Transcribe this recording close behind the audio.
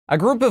A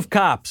group of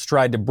cops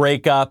tried to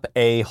break up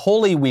a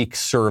Holy Week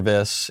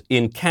service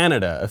in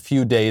Canada a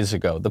few days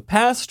ago. The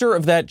pastor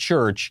of that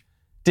church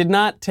did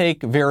not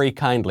take very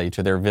kindly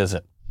to their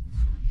visit.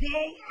 Go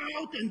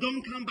out and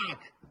don't come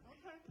back.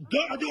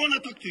 I don't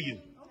want to talk to you.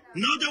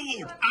 Not a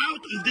word.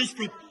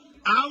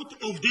 Out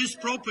of this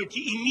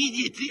property,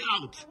 immediately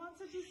out.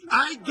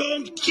 I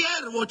don't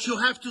care what you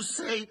have to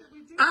say.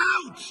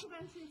 Out!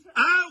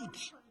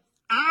 Out!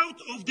 Out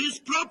of this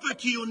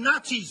property, you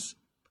Nazis!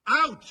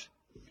 Out!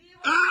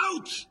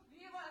 Out!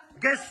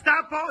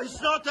 Gestapo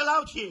is not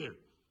allowed here.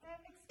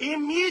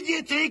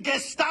 Immediately,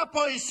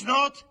 Gestapo is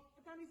not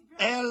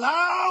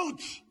allowed.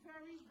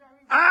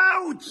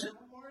 Out!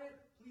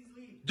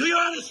 Do you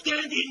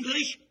understand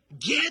English?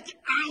 Get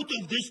out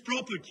of this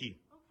property.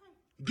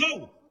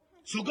 Go.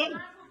 So go.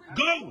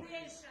 Go.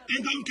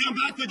 And don't come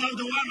back without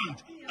a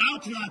warrant.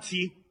 Out,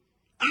 Nazi.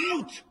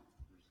 Out.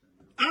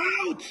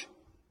 Out.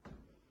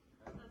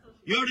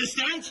 You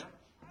understand?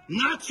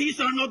 Nazis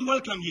are not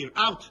welcome here.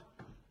 Out.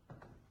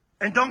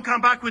 And don't come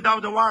back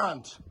without a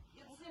warrant.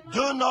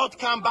 Do not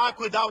come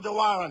back without a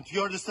warrant.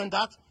 You understand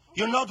that?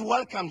 You're not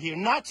welcome here.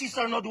 Nazis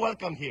are not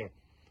welcome here.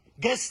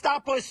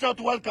 Gestapo is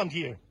not welcome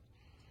here.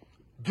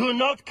 Do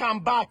not come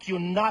back, you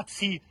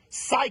Nazi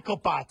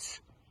psychopaths.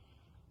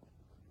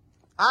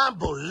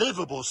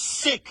 Unbelievable,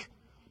 sick,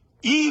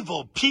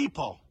 evil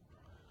people.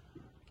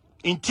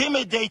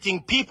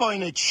 Intimidating people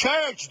in a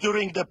church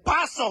during the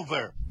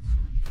Passover.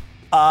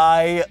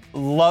 I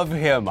love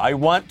him. I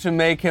want to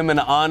make him an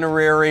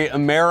honorary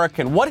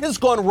American. What has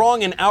gone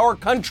wrong in our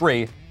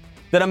country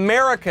that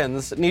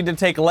Americans need to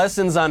take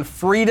lessons on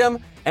freedom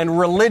and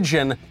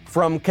religion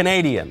from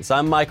Canadians?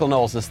 I'm Michael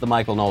Knowles. This is The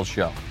Michael Knowles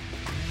Show.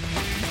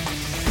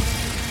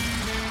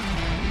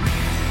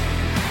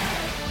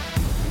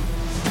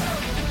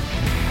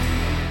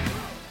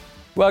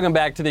 Welcome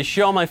back to the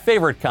show. My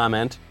favorite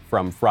comment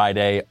from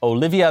Friday,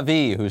 Olivia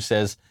V., who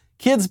says,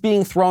 kids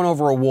being thrown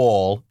over a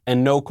wall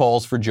and no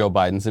calls for Joe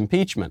Biden's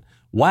impeachment.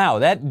 Wow,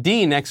 that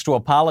D next to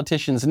a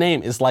politician's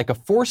name is like a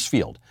force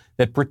field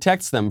that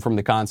protects them from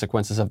the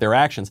consequences of their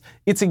actions.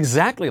 It's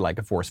exactly like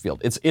a force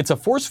field. It's a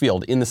force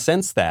field in the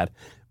sense that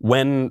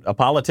when a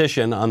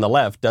politician on the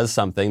left does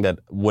something that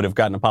would have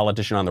gotten a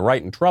politician on the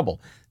right in trouble,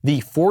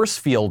 the force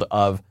field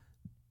of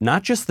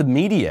not just the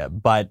media,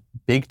 but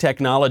big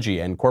technology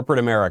and corporate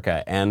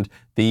America and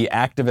the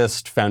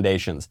activist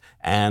foundations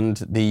and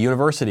the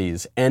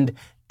universities and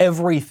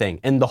everything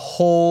and the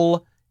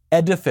whole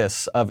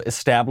edifice of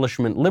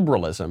establishment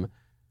liberalism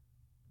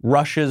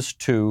rushes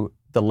to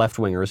the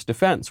left-wingers'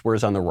 defense,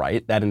 whereas on the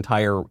right, that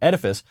entire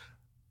edifice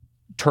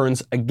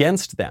turns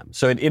against them.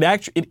 So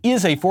it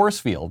is a force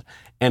field,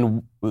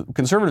 and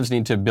conservatives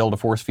need to build a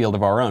force field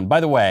of our own. By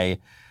the way,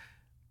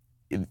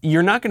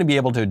 you're not going to be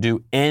able to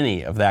do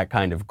any of that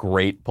kind of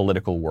great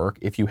political work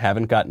if you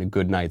haven't gotten a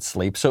good night's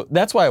sleep. So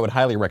that's why I would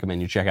highly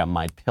recommend you check out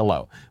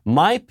MyPillow.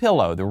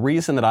 MyPillow, the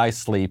reason that I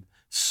sleep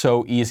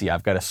so easy,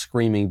 I've got a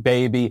screaming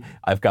baby,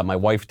 I've got my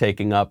wife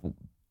taking up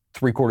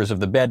 3/4 of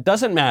the bed,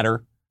 doesn't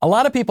matter. A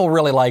lot of people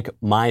really like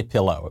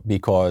MyPillow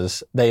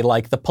because they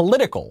like the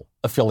political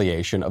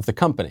affiliation of the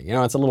company. You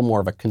know, it's a little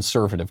more of a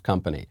conservative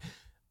company.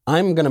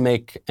 I'm going to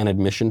make an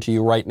admission to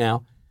you right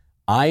now.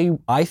 I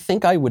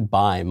think I would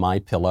buy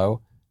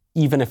MyPillow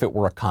even if it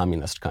were a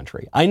communist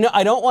country. I know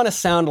I don't want to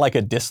sound like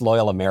a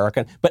disloyal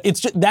American, but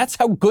that's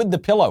how good the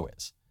pillow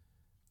is.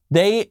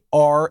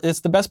 It's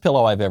the best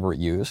pillow I've ever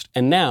used.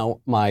 And now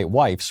my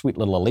wife, sweet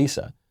little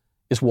Elisa,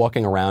 is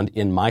walking around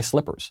in my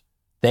slippers.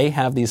 They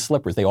have these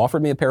slippers. They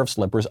offered me a pair of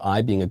slippers.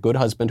 I, being a good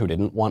husband who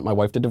didn't want my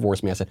wife to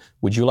divorce me, I said,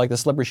 would you like the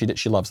slippers? She did.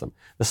 She loves them.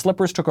 The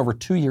slippers took over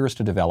 2 years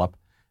to develop.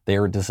 They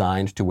are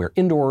designed to wear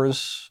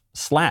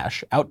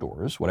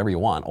indoors/outdoors, whatever you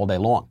want, all day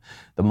long.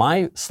 The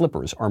My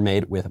slippers are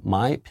made with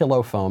My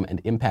Pillow foam and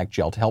impact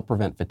gel to help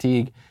prevent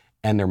fatigue,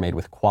 and they're made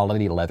with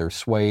quality leather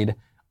suede.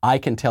 I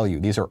can tell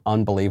you, these are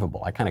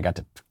unbelievable. I kind of got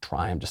to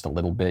try them just a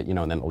little bit, and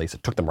then Elisa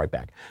took them right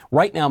back.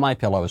 Right now, My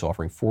Pillow is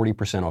offering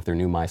 40% off their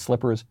new My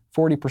Slippers,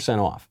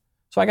 40% off.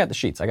 So I got the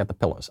sheets, I got the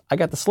pillows, I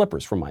got the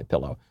slippers from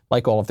MyPillow.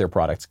 Like all of their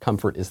products,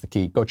 comfort is the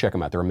key. Go check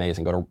them out. They're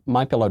amazing. Go to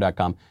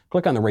MyPillow.com,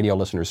 click on the Radio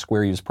Listeners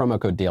Square, use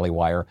promo code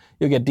DailyWire.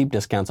 You'll get deep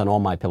discounts on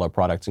all MyPillow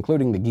products,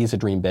 including the Giza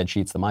Dream bed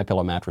sheets, the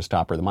MyPillow mattress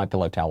topper, the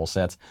MyPillow towel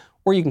sets,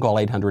 or you can call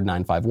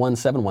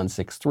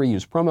 800-951-7163.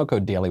 Use promo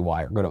code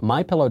DailyWire. Go to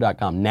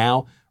MyPillow.com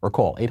now or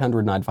call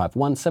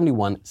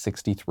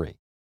 800-951-7163.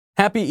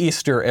 Happy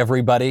Easter,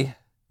 everybody.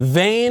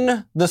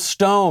 Vain the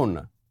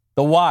stone,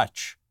 the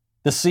watch,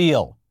 the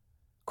seal.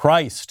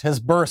 Christ has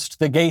burst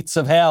the gates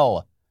of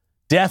hell.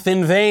 Death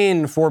in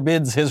vain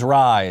forbids his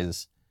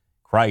rise.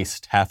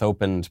 Christ hath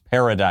opened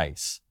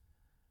paradise.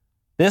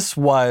 This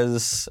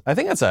was, I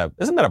think isn't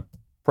that a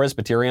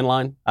Presbyterian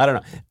line? I don't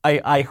know.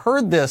 I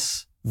heard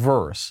this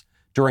verse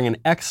during an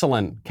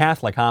excellent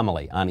Catholic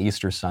homily on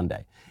Easter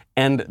Sunday.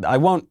 And I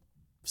won't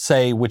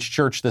say which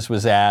church this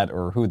was at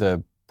or who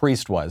the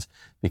priest was,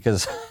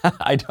 because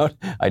I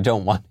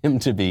don't want him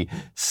to be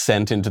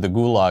sent into the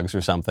gulags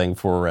or something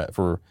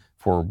for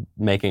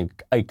making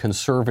a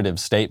conservative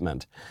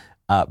statement.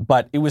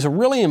 But it was a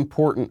really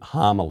important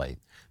homily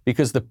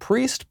because the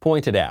priest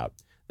pointed out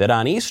that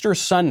on Easter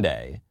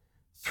Sunday,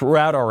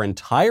 throughout our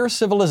entire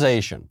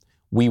civilization,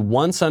 we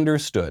once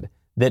understood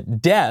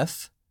that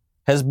death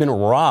has been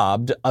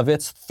robbed of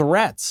its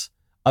threats,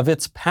 of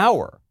its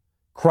power.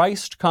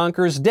 Christ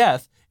conquers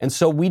death, and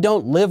so we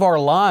don't live our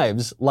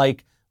lives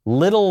like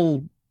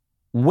little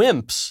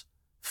wimps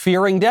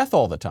fearing death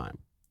all the time.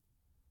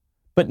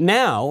 But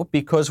now,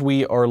 because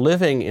we are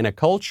living in a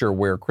culture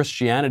where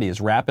Christianity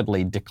is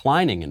rapidly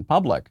declining in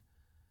public,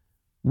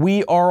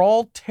 we are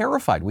all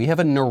terrified. We have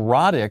a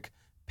neurotic,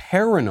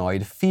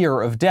 paranoid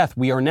fear of death.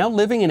 We are now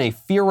living in a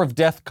fear of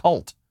death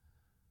cult.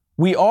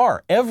 We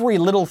are. Every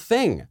little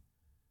thing.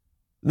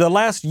 The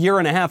last year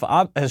and a half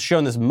has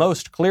shown this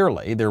most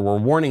clearly. There were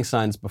warning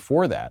signs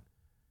before that.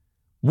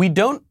 We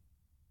don't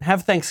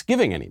have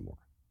Thanksgiving anymore.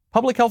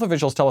 Public health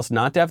officials tell us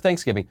not to have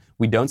Thanksgiving.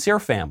 We don't see our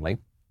family.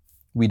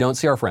 We don't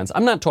see our friends.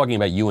 I'm not talking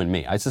about you and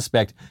me. I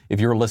suspect if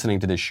you're listening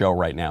to this show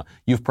right now,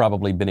 you've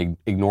probably been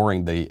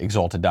ignoring the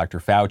exalted Dr.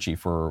 Fauci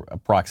for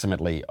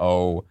approximately,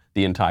 the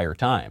entire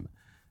time.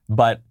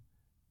 But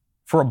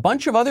for a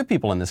bunch of other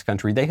people in this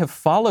country, they have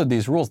followed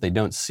these rules. They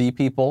don't see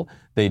people.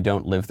 They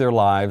don't live their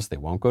lives. They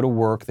won't go to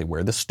work. They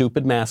wear the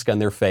stupid mask on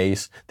their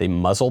face. They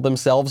muzzle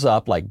themselves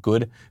up like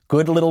good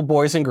little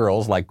boys and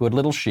girls, like good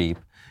little sheep.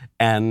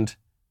 And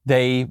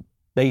they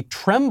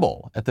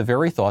tremble at the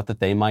very thought that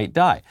they might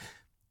die.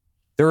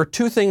 There are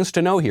two things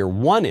to know here.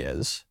 One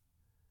is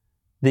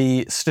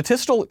the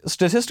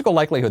statistical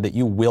likelihood that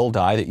you will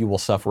die, that you will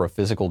suffer a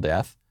physical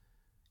death,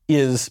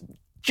 is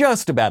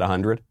just about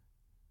 100.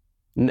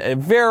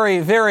 Very,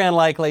 very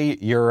unlikely.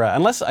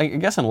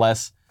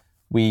 Unless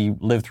we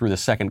live through the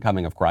second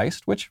coming of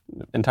Christ, which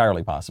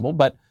entirely possible,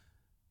 but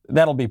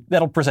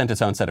that'll present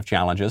its own set of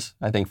challenges,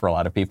 I think, for a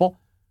lot of people.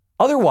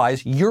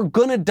 Otherwise, you're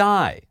gonna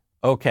die,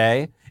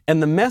 okay? And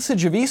the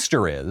message of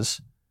Easter is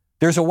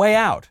there's a way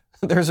out.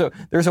 There's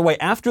a way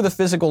after the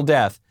physical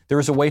death. There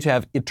is a way to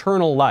have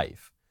eternal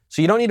life.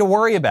 So you don't need to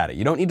worry about it.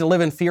 You don't need to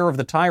live in fear of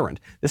the tyrant.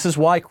 This is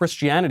why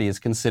Christianity is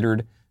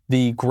considered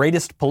the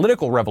greatest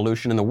political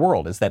revolution in the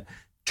world, is that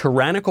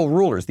tyrannical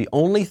rulers, the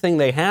only thing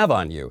they have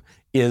on you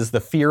is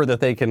the fear that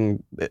they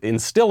can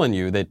instill in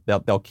you that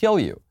they'll kill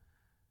you.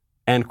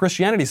 And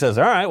Christianity says,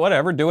 all right,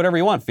 whatever, do whatever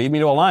you want. Feed me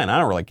to a lion. I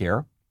don't really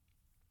care.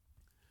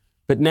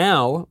 But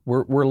now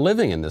we're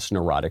living in this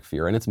neurotic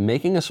fear, and it's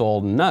making us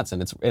all nuts,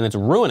 and it's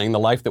ruining the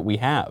life that we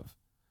have.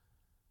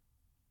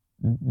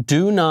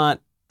 Do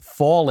not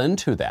fall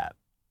into that,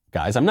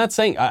 guys. I'm not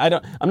saying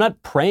I'm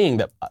not praying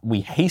that we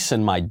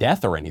hasten my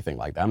death or anything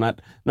like that. I'm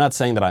not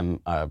saying that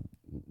I'm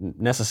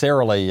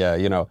necessarily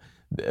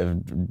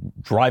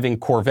driving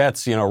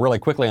Corvettes really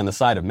quickly on the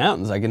side of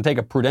mountains. I can take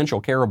a prudential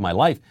care of my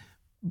life,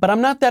 but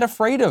I'm not that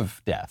afraid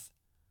of death.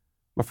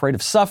 I'm afraid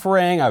of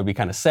suffering. I would be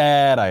kind of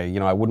sad. I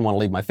wouldn't want to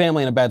leave my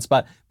family in a bad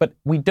spot. But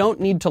we don't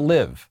need to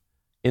live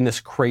in this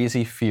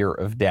crazy fear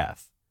of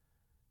death.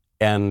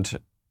 And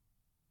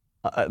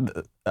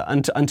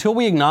until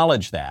we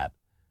acknowledge that,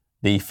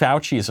 the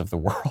Faucis of the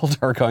world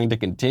are going to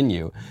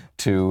continue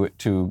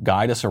to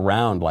guide us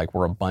around like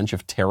we're a bunch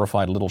of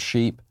terrified little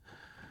sheep.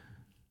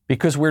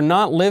 Because we're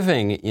not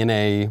living in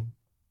a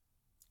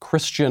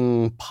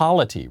Christian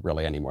polity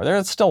really anymore.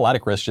 There's still a lot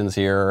of Christians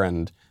here,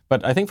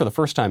 but I think for the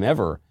first time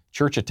ever,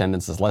 church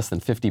attendance is less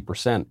than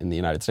 50% in the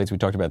United States. We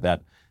talked about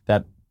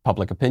that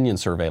public opinion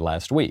survey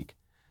last week.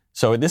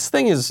 So this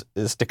thing is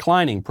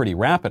declining pretty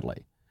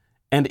rapidly.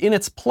 And in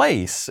its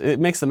place, it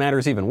makes the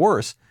matters even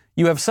worse.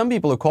 You have some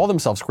people who call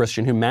themselves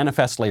Christian who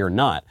manifestly are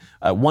not.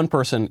 One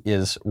person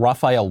is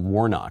Raphael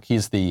Warnock.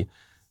 He's the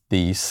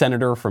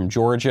senator from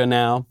Georgia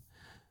now.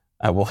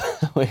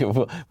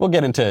 We'll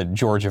get into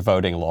Georgia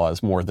voting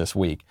laws more this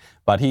week.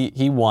 But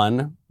he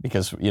won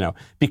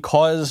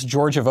because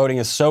Georgia voting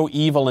is so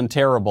evil and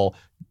terrible.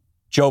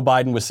 Joe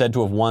Biden was said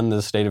to have won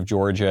the state of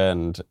Georgia,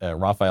 and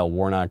Raphael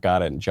Warnock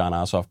got it, and John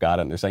Ossoff got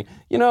it. And they're saying,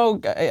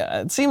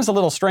 it seems a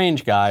little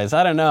strange, guys.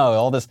 I don't know.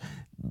 All this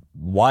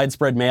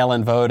widespread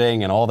mail-in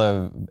voting and all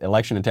the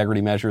election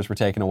integrity measures were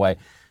taken away.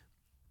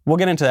 We'll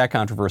get into that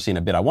controversy in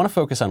a bit. I want to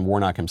focus on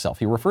Warnock himself.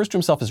 He refers to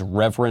himself as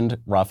Reverend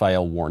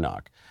Raphael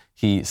Warnock.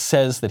 He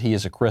says that he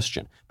is a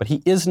Christian, but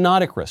he is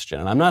not a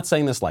Christian. And I'm not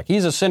saying this like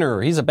he's a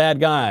sinner, he's a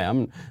bad guy.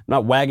 I'm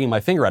not wagging my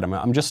finger at him.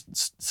 I'm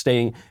just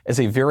stating as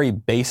a very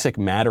basic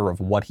matter of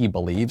what he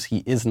believes,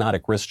 he is not a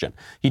Christian.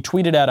 He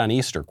tweeted out on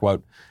Easter,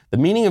 quote, "The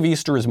meaning of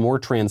Easter is more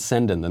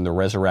transcendent than the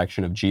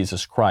resurrection of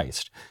Jesus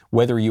Christ.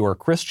 Whether you are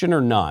Christian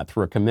or not,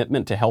 through a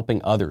commitment to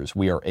helping others,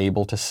 we are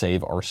able to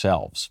save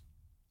ourselves."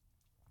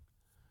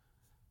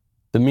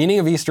 The meaning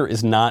of Easter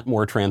is not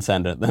more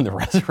transcendent than the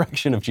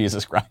resurrection of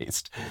Jesus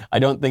Christ. I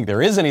don't think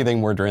there is anything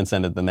more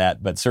transcendent than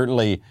that, but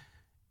certainly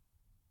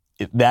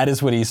that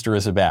is what Easter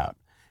is about.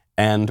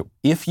 And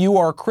if you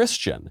are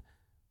Christian,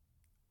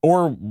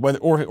 or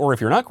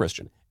if you're not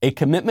Christian, a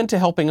commitment to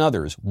helping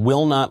others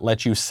will not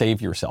let you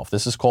save yourself.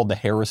 This is called the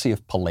heresy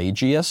of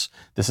Pelagius.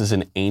 This is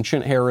an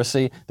ancient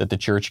heresy that the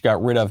church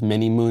got rid of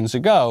many moons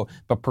ago,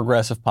 but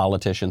progressive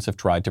politicians have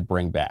tried to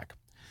bring back.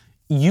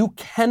 You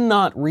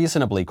cannot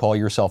reasonably call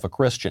yourself a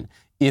Christian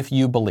if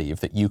you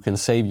believe that you can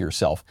save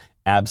yourself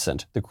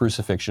absent the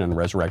crucifixion and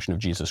resurrection of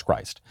Jesus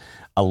Christ.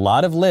 A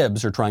lot of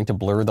libs are trying to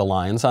blur the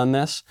lines on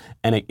this,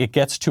 and it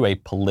gets to a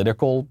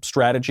political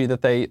strategy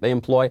that they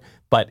employ.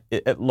 But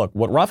look,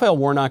 what Raphael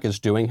Warnock is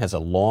doing has a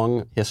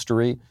long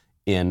history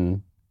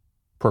in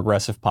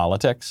progressive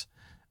politics,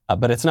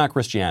 but it's not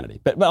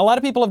Christianity. But a lot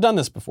of people have done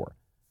this before.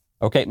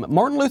 Okay,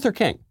 Martin Luther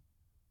King.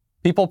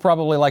 People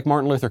probably like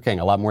Martin Luther King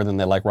a lot more than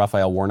they like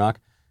Raphael Warnock.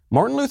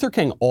 Martin Luther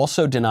King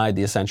also denied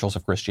the essentials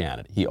of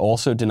Christianity. He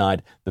also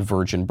denied the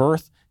virgin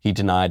birth, he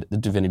denied the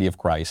divinity of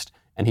Christ,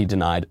 and he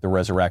denied the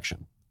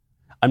resurrection.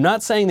 I'm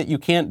not saying that you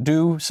can't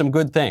do some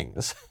good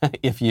things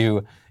if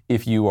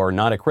you are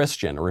not a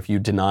Christian or if you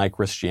deny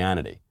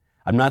Christianity.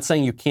 I'm not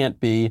saying you can't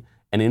be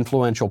an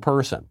influential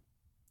person.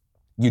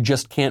 You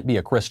just can't be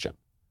a Christian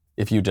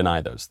if you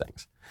deny those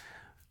things.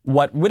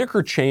 What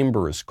Whittaker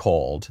Chambers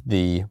called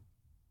the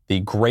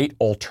great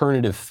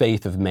alternative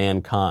faith of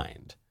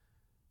mankind,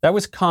 that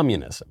was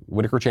communism.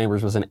 Whittaker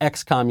Chambers was an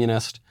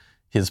ex-communist.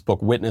 His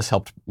book Witness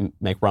helped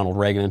make Ronald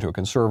Reagan into a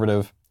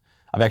conservative.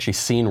 I've actually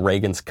seen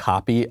Reagan's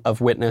copy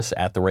of Witness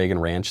at the Reagan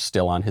Ranch,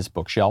 still on his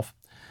bookshelf.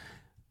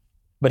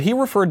 But he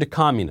referred to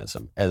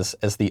communism as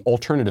the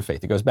alternative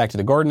faith. It goes back to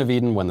the Garden of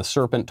Eden when the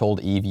serpent told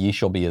Eve, "Ye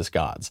shall be as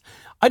gods."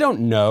 I don't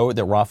know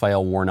that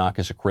Raphael Warnock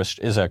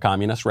is a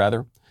communist,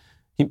 rather.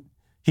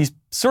 He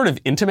sort of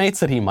intimates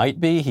that he might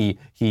be.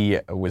 He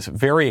was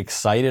very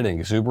excited and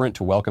exuberant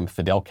to welcome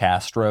Fidel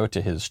Castro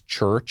to his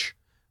church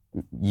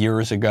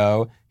years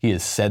ago. He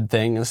has said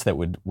things that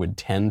would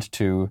tend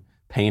to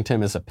paint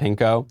him as a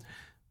pinko.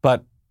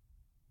 But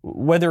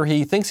whether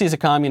he thinks he's a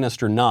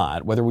communist or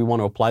not, whether we want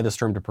to apply this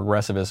term to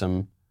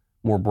progressivism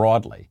more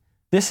broadly,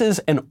 this is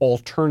an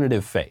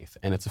alternative faith,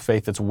 and it's a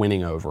faith that's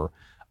winning over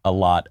a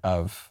lot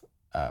of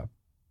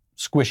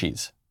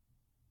squishies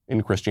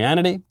in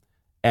Christianity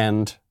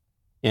and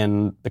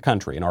in the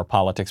country, in our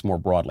politics more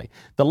broadly.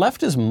 The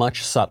left is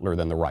much subtler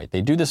than the right.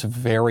 They do this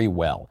very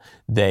well.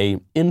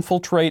 They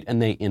infiltrate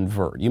and they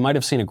invert. You might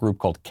have seen a group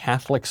called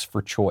Catholics for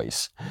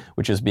Choice,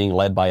 which is being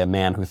led by a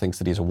man who thinks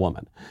that he's a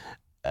woman.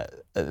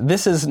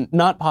 This is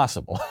not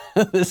possible.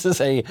 This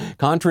is a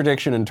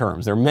contradiction in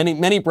terms. There are many,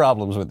 many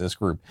problems with this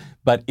group,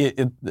 but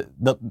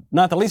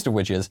not the least of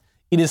which is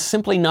it is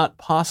simply not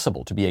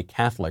possible to be a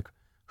Catholic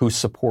who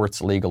supports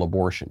legal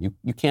abortion.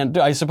 You can't do.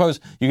 I suppose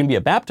you can be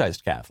a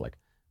baptized Catholic,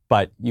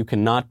 but you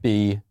cannot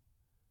be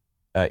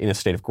in a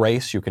state of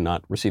grace. You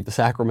cannot receive the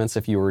sacraments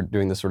if you were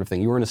doing this sort of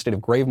thing. You are in a state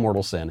of grave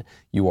mortal sin.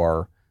 You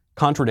are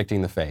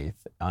contradicting the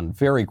faith on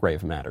very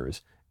grave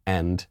matters,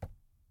 and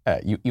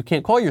you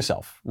can't call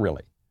yourself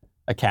really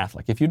a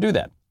Catholic if you do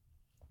that.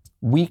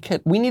 We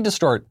need to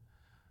start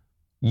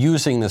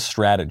using this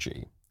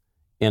strategy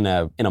in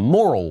a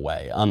moral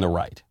way on the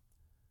right.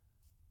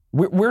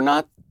 We're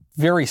not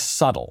very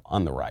subtle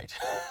on the right.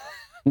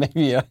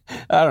 Maybe, I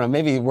don't know,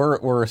 maybe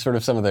we're sort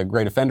of some of the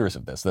great offenders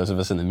of this, those of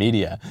us in the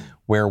media,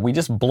 where we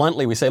just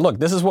bluntly say, look,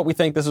 this is what we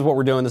think, this is what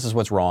we're doing, this is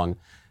what's wrong.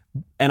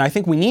 And I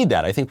think we need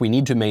that. I think we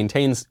need to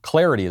maintain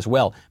clarity as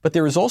well. But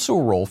there is also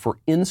a role for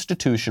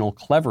institutional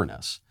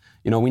cleverness.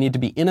 We need to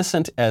be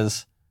innocent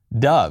as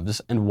doves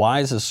and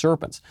wise as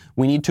serpents.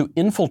 We need to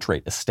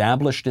infiltrate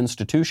established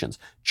institutions,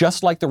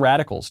 just like the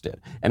radicals did.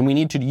 And we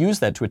need to use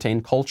that to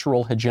attain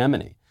cultural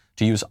hegemony.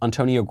 To use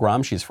Antonio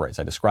Gramsci's phrase,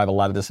 I describe a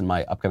lot of this in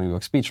my upcoming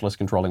book, Speechless,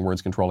 Controlling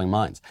Words, Controlling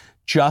Minds,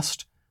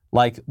 just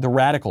like the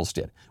radicals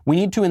did. We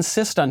need to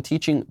insist on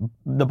teaching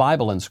the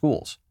Bible in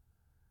schools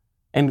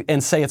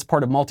and say it's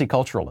part of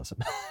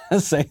multiculturalism,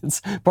 say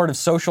it's part of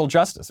social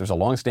justice. There's a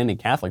longstanding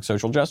Catholic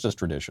social justice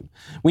tradition.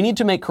 We need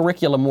to make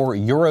curriculum more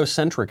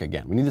Eurocentric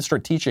again. We need to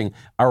start teaching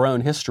our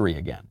own history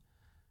again.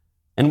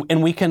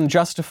 And we can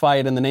justify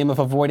it in the name of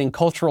avoiding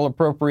cultural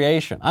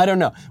appropriation. I don't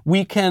know.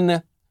 We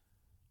can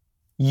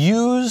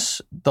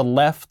use the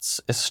left's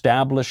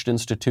established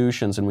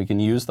institutions and we can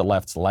use the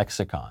left's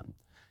lexicon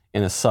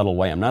in a subtle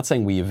way. I'm not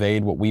saying we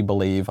evade what we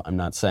believe. I'm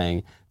not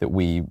saying that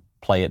we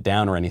play it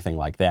down or anything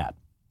like that.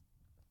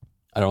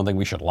 I don't think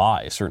we should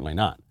lie, certainly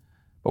not.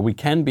 But we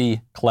can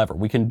be clever.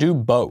 We can do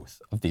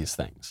both of these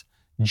things,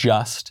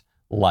 just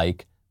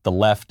like the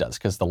left does,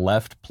 because the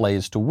left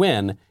plays to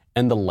win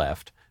and the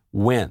left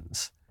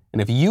wins.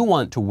 And if you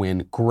want to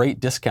win great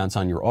discounts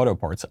on your auto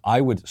parts,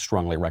 I would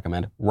strongly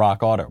recommend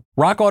Rock Auto.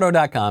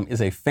 RockAuto.com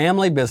is a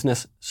family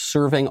business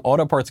serving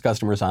auto parts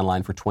customers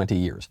online for 20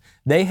 years.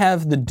 They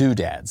have the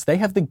doodads, they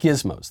have the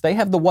gizmos, they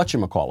have the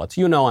whatchamacallits.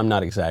 You know I'm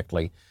not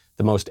exactly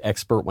the most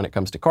expert when it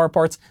comes to car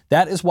parts.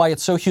 That is why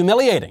it's so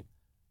humiliating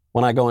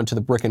when I go into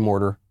the brick and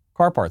mortar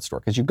car parts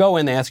store. Because you go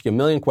in, they ask you a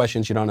million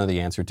questions you don't know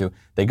the answer to.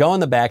 They go in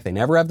the back, they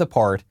never have the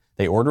part,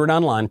 they order it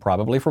online,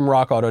 probably from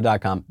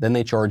RockAuto.com, then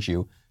they charge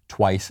you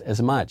twice as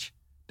much.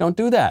 Don't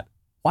do that.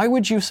 Why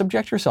would you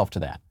subject yourself to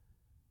that?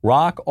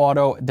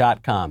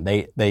 RockAuto.com.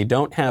 They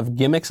don't have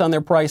gimmicks on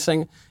their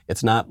pricing.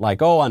 It's not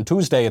like, oh, on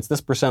Tuesday it's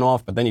this %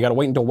 off, but then you got to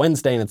wait until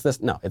Wednesday and it's this.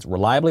 No, it's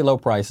reliably low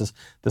prices.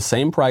 The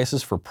same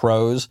prices for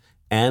pros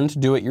and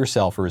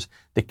do-it-yourselfers.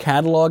 The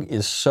catalog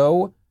is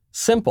so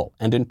simple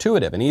and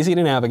intuitive and easy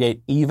to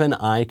navigate. Even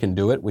I can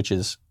do it, which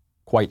is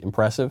quite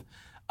impressive.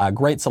 A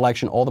great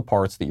selection, all the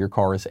parts that your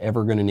car is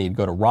ever going to need.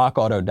 Go to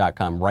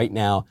rockauto.com right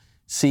now.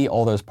 See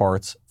all those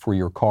parts for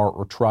your car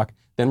or truck.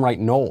 Then write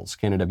Knowles,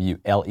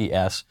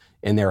 Knowles,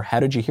 in their How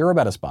Did You Hear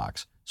About Us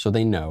box so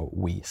they know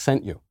we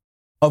sent you.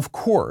 Of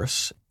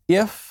course,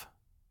 if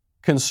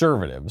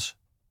conservatives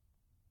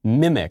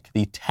mimic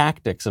the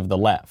tactics of the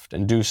left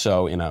and do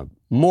so in a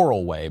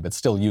moral way, but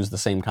still use the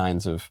same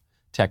kinds of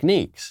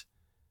techniques,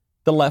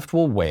 the left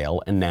will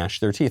wail and gnash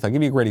their teeth. I'll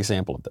give you a great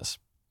example of this.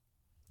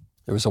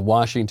 There was a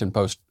Washington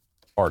Post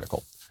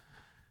article.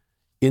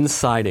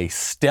 Inside a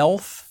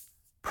stealth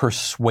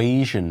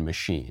persuasion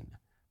machine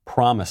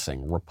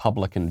promising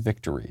Republican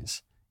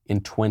victories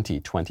in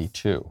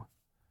 2022.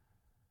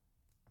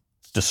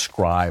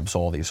 Describes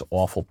all these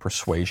awful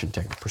persuasion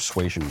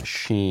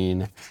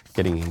machine,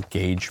 getting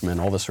engagement,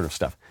 all this sort of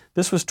stuff.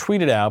 This was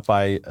tweeted out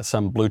by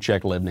some blue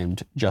check lib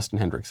named Justin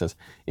Hendricks. Says,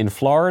 in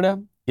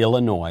Florida,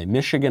 Illinois,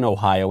 Michigan,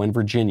 Ohio, and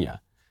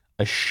Virginia,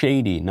 a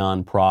shady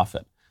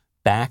nonprofit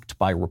backed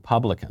by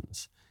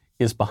Republicans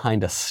is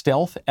behind a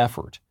stealth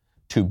effort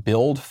to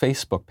build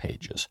Facebook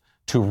pages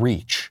to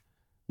reach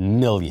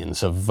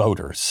millions of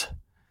voters.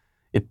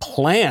 It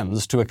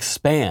plans to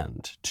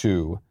expand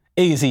to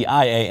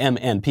AZIAMNPATX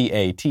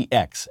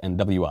and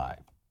WI,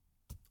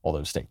 all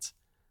those states,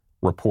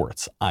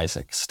 reports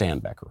Isaac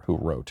Standbecker, who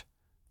wrote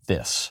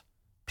this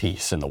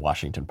piece in the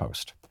Washington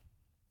Post.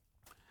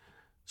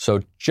 So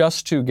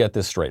just to get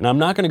this straight, and I'm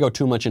not going to go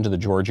too much into the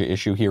Georgia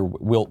issue here.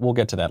 We'll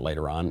get to that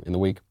later on in the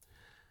week.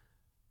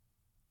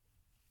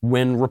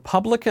 When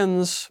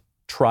Republicans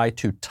try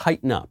to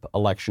tighten up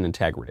election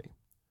integrity,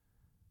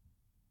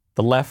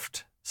 the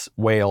left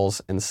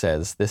wails and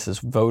says this is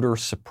voter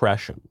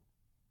suppression.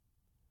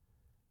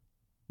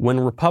 When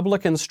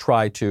Republicans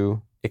try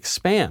to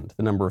expand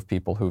the number of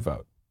people who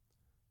vote,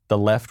 the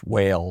left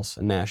wails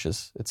and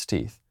gnashes its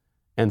teeth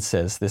and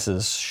says this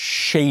is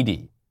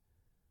shady.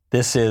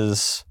 This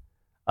is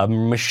a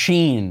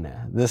machine.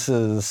 This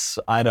is,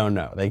 I don't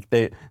know.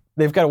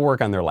 They've got to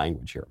work on their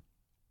language here.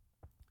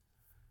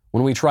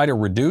 When we try to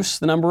reduce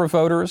the number of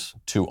voters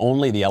to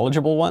only the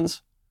eligible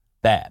ones,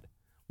 bad.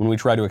 When we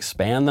try to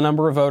expand the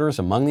number of voters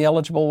among the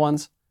eligible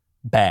ones,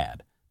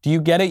 bad. Do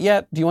you get it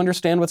yet? Do you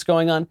understand what's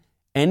going on?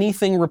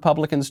 Anything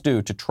Republicans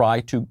do to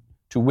try to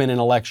win an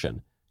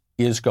election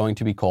is going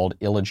to be called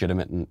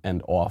illegitimate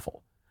and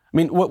awful. I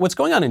mean, what's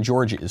going on in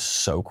Georgia is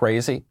so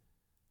crazy.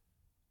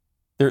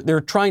 They're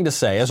trying to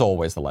say, as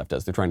always the left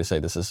does, they're trying to say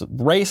this is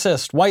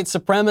racist, white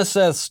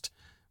supremacist,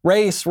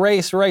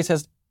 race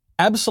has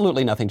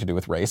absolutely nothing to do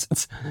with race.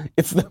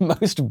 It's the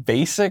most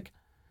basic,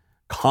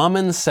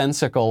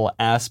 commonsensical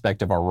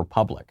aspect of our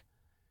republic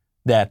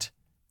that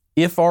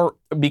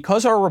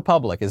because our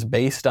republic is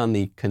based on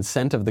the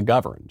consent of the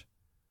governed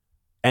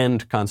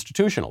and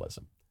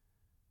constitutionalism,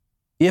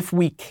 if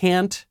we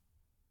can't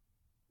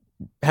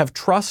have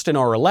trust in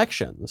our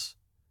elections,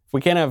 if we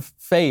can't have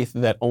faith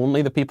that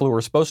only the people who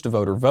are supposed to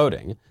vote are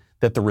voting,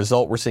 that the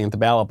result we're seeing at the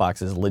ballot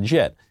box is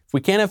legit, if we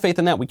can't have faith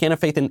in that, we can't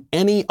have faith in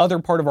any other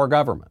part of our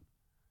government.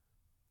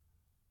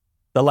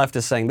 The left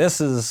is saying this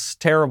is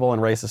terrible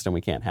and racist and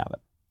we can't have it.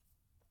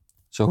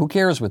 So who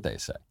cares what they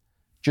say?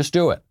 Just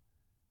do it.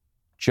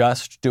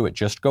 Just do it.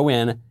 Just go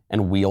in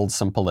and wield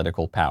some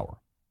political power.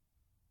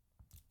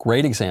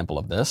 Great example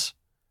of this,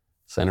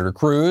 Senator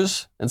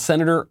Cruz and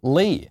Senator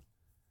Lee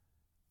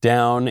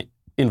down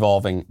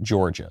involving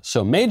Georgia.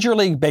 So Major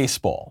League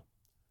Baseball,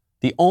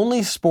 the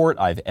only sport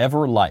I've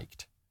ever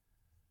liked,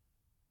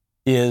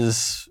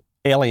 is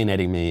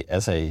alienating me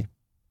as a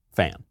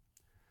fan.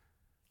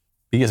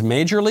 Because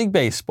Major League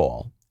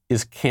Baseball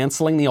is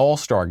canceling the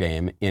All-Star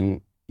game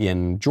in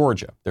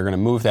Georgia. They're going to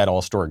move that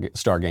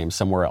All-Star game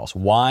somewhere else.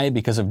 Why?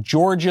 Because of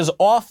Georgia's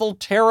awful,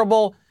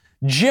 terrible,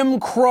 Jim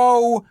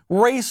Crow,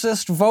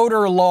 racist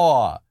voter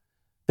law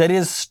that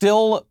is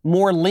still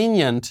more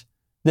lenient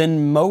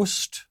than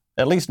most,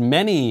 at least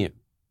many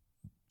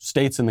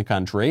states in the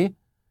country,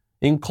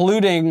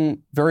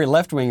 including very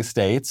left-wing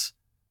states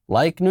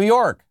like New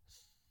York.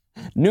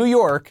 New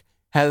York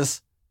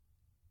has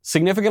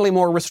significantly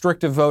more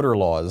restrictive voter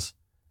laws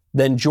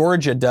than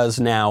Georgia does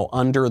now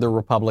under the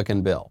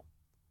Republican bill.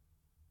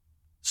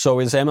 So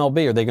is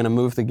MLB, are they going to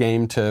move the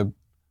game to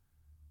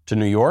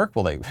New York?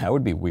 Well, that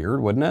would be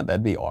weird, wouldn't it?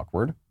 That'd be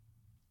awkward.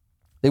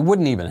 They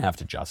wouldn't even have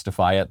to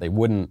justify it. They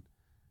would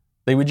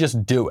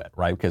just do it,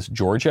 right? Because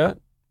Georgia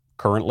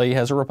currently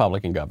has a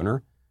Republican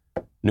governor.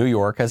 New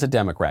York has a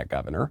Democrat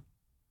governor.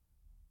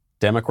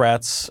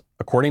 Democrats,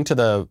 according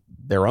to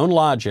their own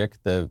logic,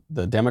 the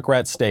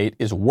Democrat state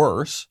is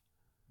worse,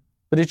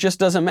 but it just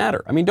doesn't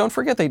matter. I mean, don't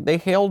forget, they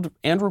hailed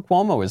Andrew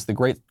Cuomo as the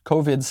great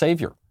COVID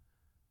savior.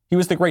 He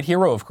was the great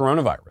hero of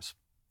coronavirus.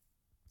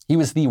 He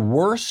was the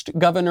worst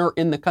governor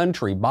in the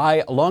country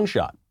by a long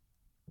shot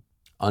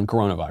on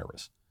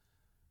coronavirus.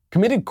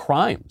 Committed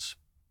crimes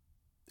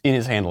in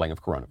his handling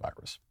of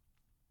coronavirus.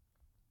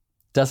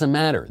 Doesn't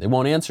matter. They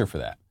won't answer for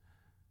that.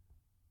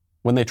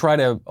 When they try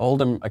to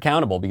hold him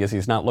accountable because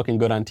he's not looking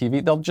good on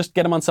TV, they'll just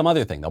get him on some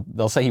other thing.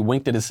 They'll say he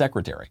winked at his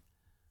secretary.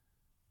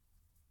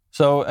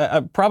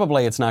 So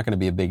probably it's not going to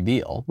be a big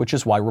deal, which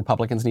is why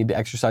Republicans need to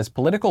exercise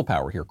political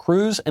power here.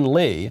 Cruz and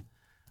Lee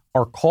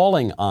are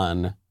calling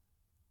on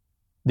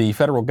the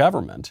federal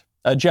government,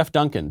 Jeff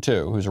Duncan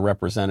too, who's a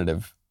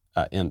representative,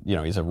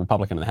 he's a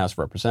Republican in the House of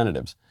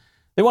Representatives.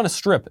 They want to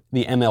strip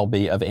the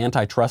MLB of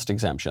antitrust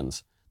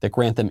exemptions that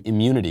grant them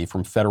immunity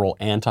from federal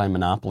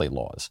anti-monopoly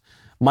laws.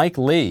 Mike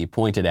Lee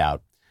pointed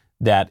out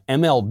that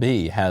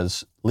MLB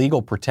has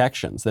legal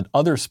protections that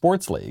other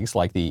sports leagues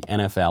like the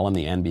NFL and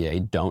the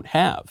NBA don't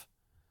have.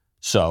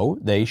 So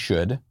they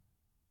should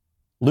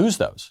lose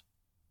those.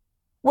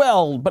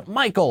 Well, but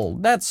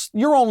Michael,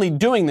 you're only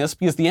doing this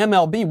because the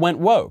MLB went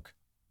woke.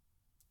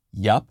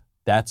 Yup,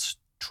 that's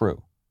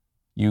true.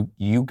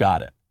 You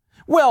got it.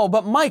 Well,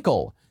 but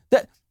Michael,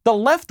 the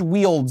left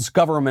wields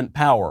government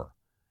power,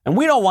 and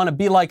we don't want to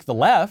be like the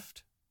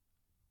left.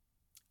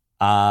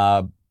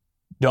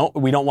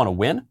 We don't want to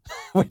win.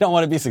 We don't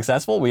want to be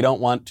successful. We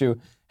don't want to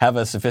have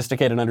a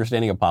sophisticated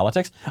understanding of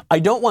politics. I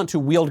don't want to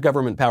wield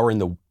government power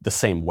in the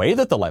same way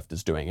that the left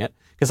is doing it,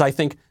 because I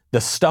think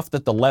the stuff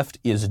that the left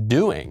is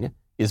doing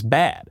is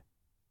bad.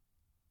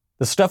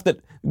 The stuff that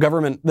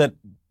the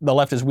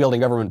left is wielding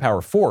government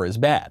power for is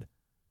bad.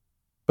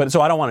 But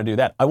so I don't want to do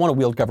that. I want to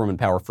wield government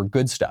power for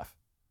good stuff,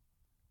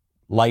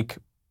 like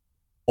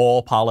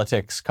all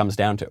politics comes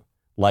down to,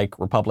 like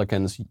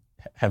Republicans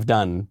have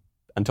done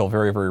until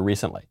very, very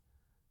recently.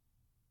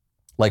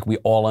 Like we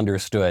all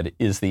understood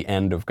is the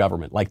end of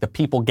government, like the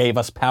people gave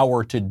us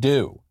power to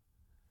do.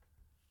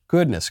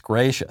 Goodness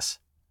gracious.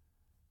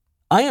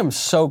 I am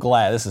so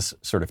glad, this is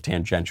sort of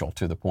tangential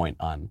to the point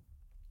on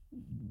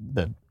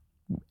the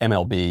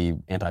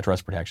MLB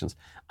antitrust protections.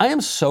 I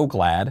am so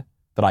glad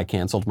that I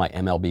canceled my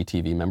MLB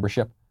TV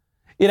membership.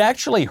 It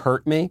actually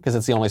hurt me because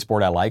it's the only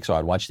sport I like, so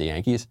I'd watch the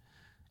Yankees.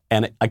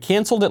 And I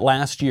canceled it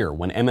last year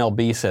when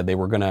MLB said they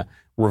were going to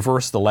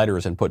reverse the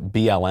letters and put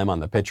BLM on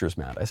the pitcher's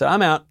mound. I said,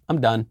 I'm out. I'm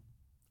done.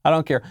 I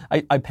don't care.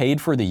 I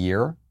paid for the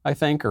year, I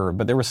think,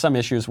 but there were some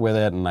issues with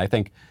it, and I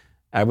think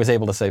I was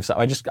able to save some.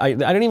 I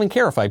didn't even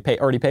care if I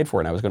already paid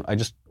for it. I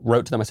just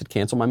wrote to them. I said,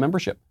 cancel my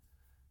membership.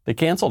 They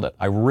canceled it.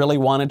 I really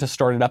wanted to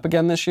start it up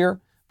again this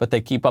year, but they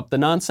keep up the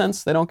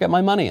nonsense. They don't get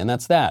my money, and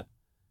that's that.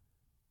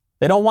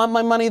 They don't want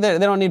my money. They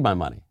don't need my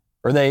money.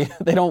 Or they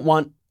don't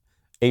want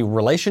a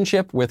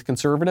relationship with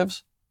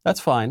conservatives. That's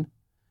fine.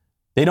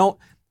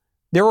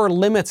 There are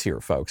limits here,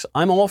 folks.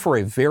 I'm all for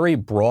a very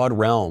broad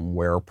realm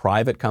where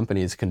private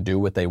companies can do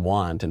what they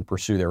want and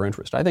pursue their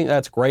interest. I think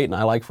that's great, and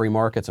I like free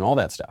markets and all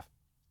that stuff.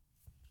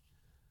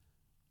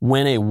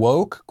 When a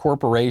woke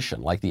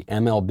corporation like the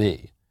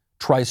MLB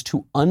tries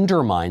to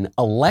undermine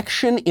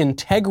election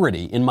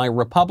integrity in my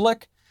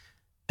republic,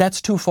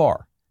 that's too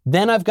far.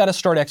 Then I've got to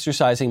start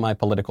exercising my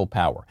political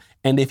power.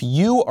 And if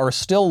you are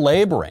still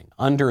laboring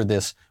under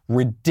this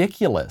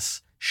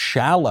ridiculous,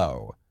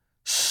 shallow,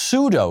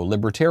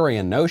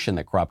 pseudo-libertarian notion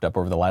that cropped up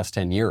over the last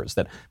 10 years,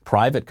 that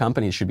private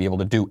companies should be able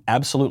to do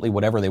absolutely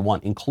whatever they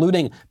want,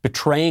 including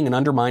betraying and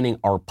undermining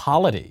our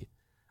polity,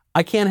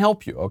 I can't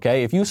help you,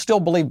 okay? If you still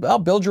believe,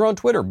 build your own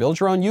Twitter, build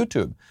your own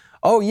YouTube.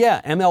 Oh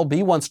yeah,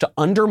 MLB wants to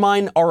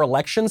undermine our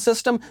election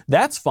system?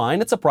 That's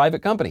fine, it's a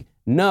private company.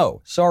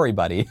 No, sorry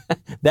buddy,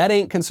 that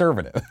ain't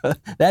conservative.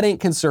 That ain't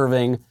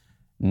conserving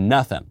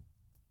nothing.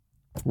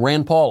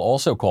 Rand Paul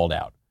also called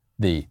out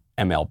the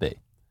MLB.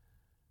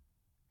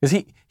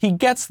 Because he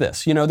gets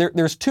this. You know,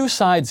 there's two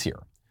sides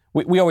here.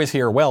 We always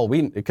hear, well,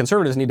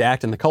 conservatives need to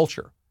act in the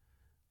culture.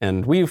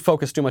 And we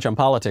focus too much on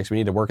politics. We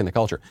need to work in the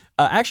culture.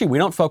 Actually, we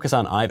don't focus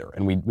on either,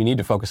 and we need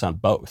to focus on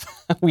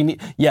both. we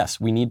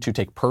need to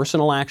take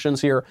personal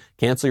actions here.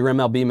 Cancel your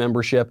MLB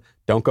membership.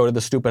 Don't go to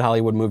the stupid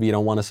Hollywood movie you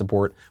don't want to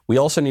support. We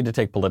also need to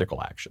take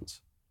political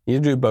actions. You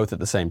need to do both at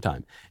the same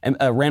time. And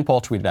Rand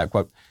Paul tweeted out,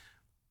 quote,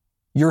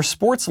 "Your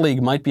sports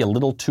league might be a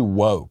little too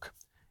woke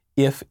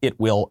if it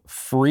will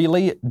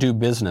freely do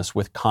business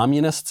with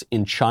communists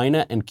in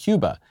China and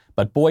Cuba,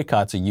 but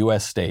boycotts a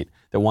U.S. state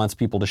that wants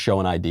people to show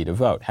an ID to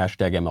vote.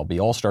 Hashtag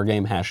MLB All-Star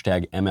Game,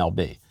 hashtag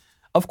MLB.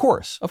 Of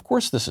course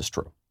this is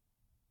true.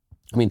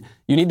 I mean,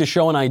 you need to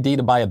show an ID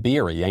to buy a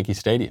beer at Yankee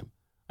Stadium.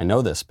 I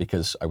know this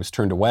because I was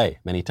turned away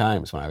many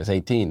times when I was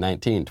 18,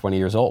 19, 20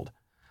 years old.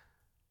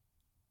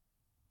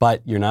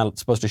 But you're not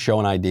supposed to show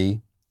an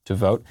ID to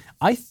vote.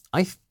 I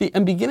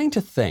am beginning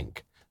to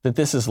think that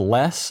this is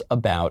less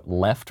about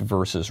left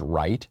versus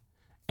right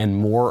and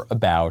more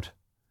about,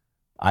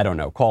 I don't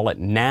know, call it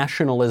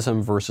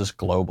nationalism versus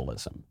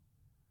globalism.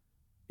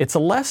 It's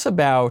less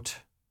about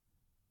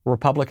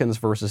Republicans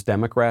versus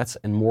Democrats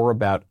and more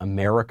about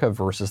America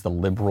versus the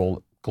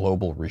liberal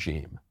global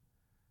regime.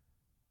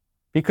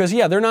 Because,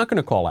 they're not going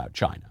to call out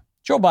China.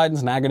 Joe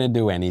Biden's not going to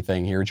do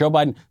anything here. Joe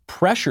Biden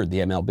pressured the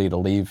MLB to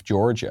leave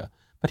Georgia,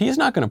 but he's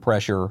not going to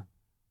pressure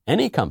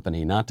any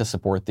company not to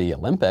support the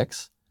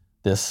Olympics,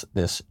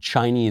 this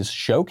Chinese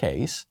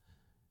showcase.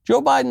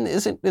 Joe Biden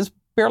is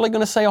barely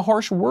going to say a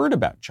harsh word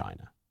about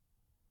China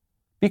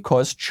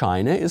because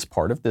China is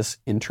part of this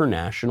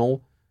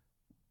international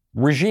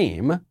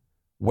regime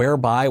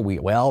whereby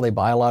they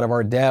buy a lot of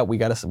our debt. We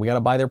got to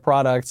buy their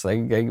products. They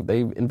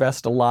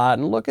invest a lot.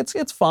 And look,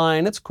 it's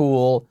fine. It's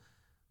cool.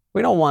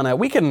 We don't want to.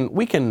 We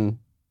can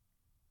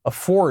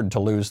afford to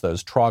lose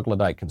those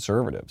troglodyte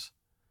conservatives,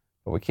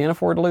 but we can't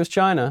afford to lose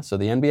China. So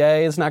the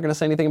NBA is not going to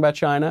say anything about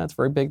China. It's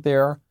very big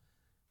there.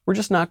 We're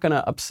just not going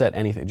to upset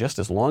anything. Just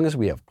as long as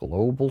we have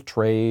global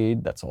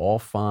trade, that's all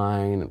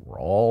fine, and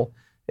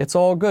it's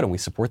all good. And we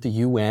support the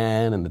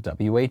UN and the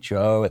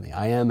WHO and the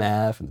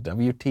IMF and the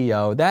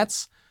WTO.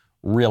 That's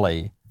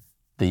really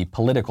the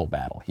political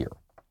battle here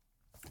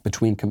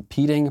between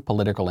competing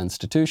political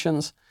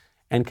institutions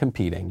and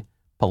competing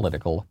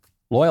political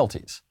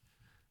loyalties.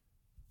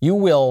 You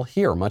will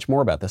hear much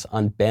more about this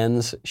on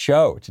Ben's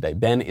show today.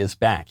 Ben is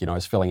back. I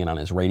was filling in on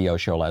his radio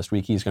show last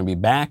week. He's going to be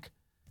back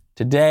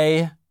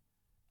today.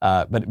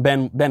 But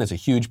Ben is a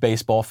huge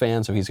baseball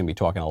fan, so he's going to be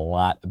talking a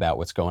lot about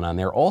what's going on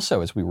there.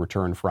 Also, as we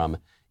return from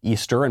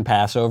Easter and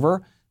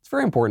Passover, it's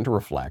very important to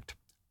reflect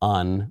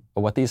on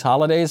what these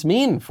holidays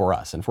mean for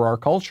us and for our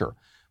culture.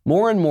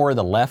 More and more,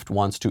 the left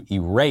wants to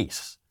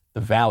erase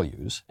the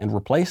values and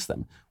replace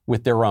them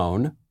with their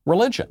own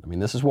religion. I mean,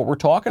 this is what we're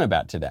talking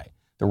about today,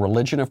 the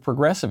religion of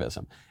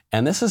progressivism.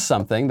 And this is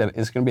something that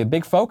is going to be a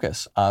big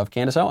focus of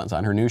Candace Owens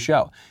on her new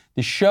show.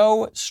 The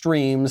show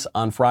streams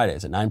on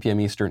Fridays at 9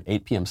 p.m. Eastern,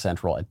 8 p.m.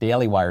 Central at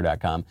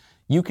dailywire.com.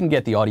 You can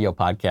get the audio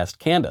podcast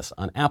Candace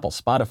on Apple,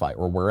 Spotify,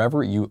 or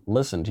wherever you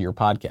listen to your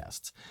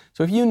podcasts.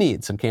 So if you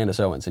need some Candace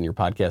Owens in your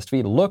podcast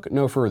feed, look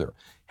no further.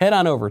 Head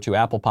on over to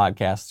Apple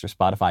Podcasts or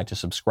Spotify to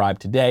subscribe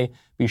today.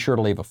 Be sure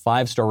to leave a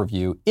 5-star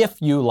review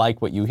if you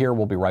like what you hear.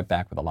 We'll be right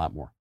back with a lot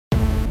more.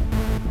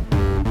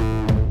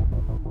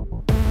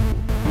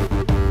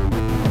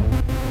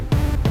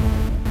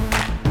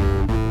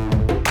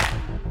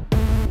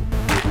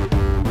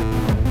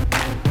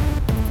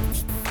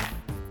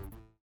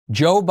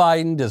 Joe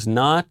Biden does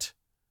not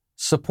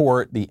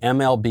support the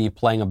MLB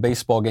playing a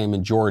baseball game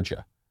in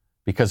Georgia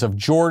because of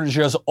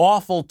Georgia's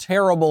awful,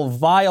 terrible,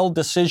 vile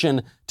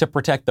decision to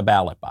protect the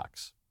ballot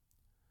box.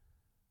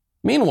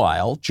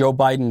 Meanwhile, Joe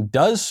Biden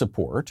does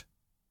support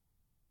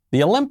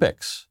the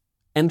Olympics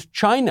and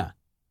China.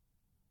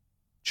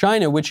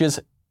 China, which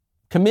is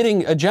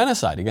committing a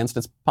genocide against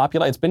its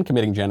population. It's been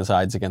committing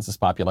genocides against its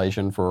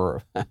population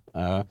for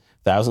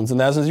thousands and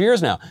thousands of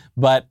years now.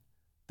 But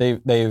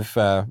they've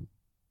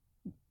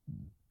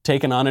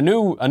taken on a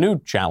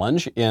new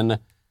challenge in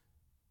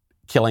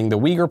killing the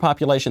Uyghur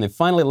population. They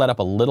finally let up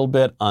a little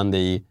bit on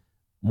the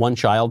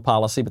one-child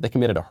policy, but they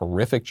committed a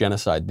horrific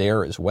genocide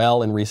there as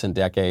well in recent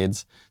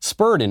decades,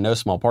 spurred in no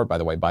small part, by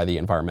the way, by the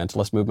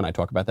environmentalist movement. I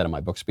talk about that in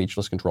my book,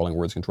 Speechless, Controlling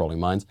Words, Controlling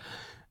Minds.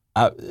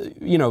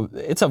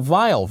 It's a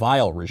vile,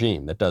 vile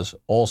regime that does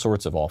all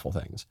sorts of awful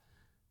things.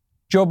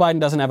 Joe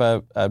Biden doesn't have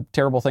a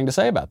terrible thing to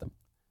say about them.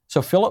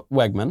 So Philip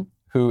Wegman,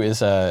 who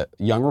is a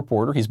young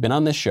reporter. He's been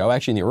on this show.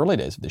 Actually, in the early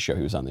days of this show,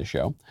 he was on this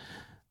show.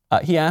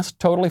 He asked a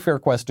totally fair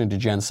question to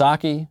Jen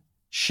Psaki.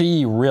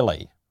 She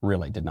really,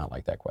 really did not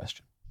like that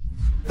question.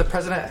 The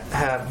president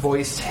had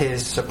voiced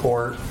his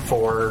support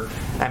for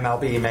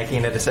MLB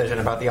making a decision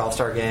about the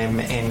All-Star game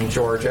in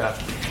Georgia.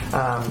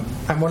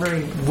 I'm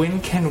wondering,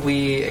 when can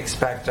we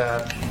expect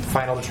a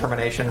final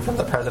determination from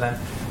the president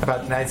about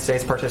the United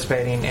States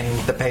participating in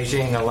the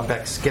Beijing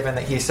Olympics, given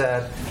that he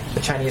said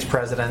the Chinese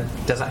president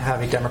doesn't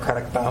have a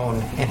democratic bone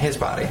in his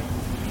body?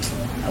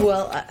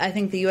 Well, I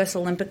think the U.S.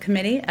 Olympic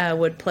Committee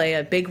would play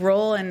a big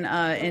role in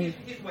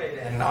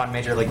on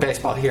Major League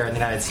Baseball here in the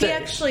United States. He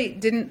actually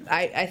didn't.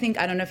 I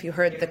don't know if you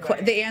heard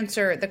the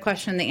answer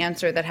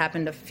that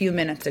happened a few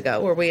minutes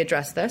ago, where we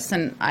addressed this,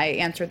 and I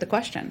answered the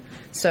question.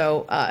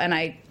 So, and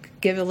I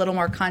give a little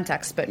more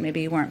context, but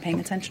maybe you weren't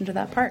paying attention to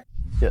that part.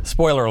 Yeah,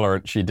 spoiler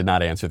alert: she did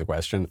not answer the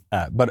question,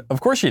 but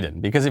of course she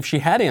didn't, because if she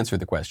had answered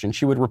the question,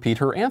 she would repeat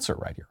her answer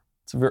right here.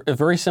 It's a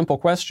very simple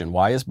question: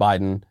 why is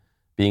Biden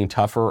being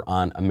tougher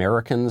on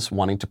Americans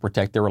wanting to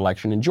protect their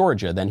election in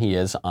Georgia than he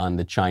is on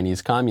the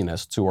Chinese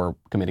communists who are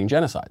committing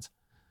genocides?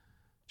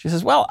 She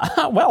says, the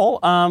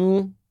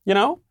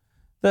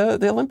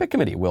Olympic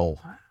Committee they'll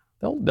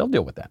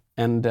deal with that.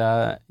 And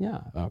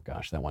oh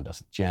gosh, that one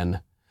doesn't.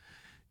 Jen,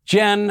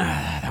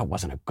 that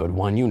wasn't a good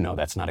one. You know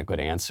that's not a good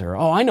answer.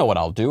 Oh, I know what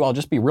I'll do. I'll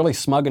just be really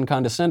smug and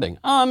condescending.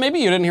 Maybe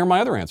you didn't hear my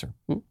other answer.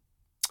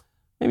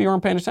 Maybe you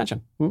weren't paying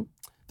attention.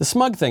 The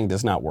smug thing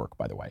does not work,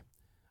 by the way.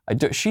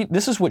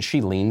 This is what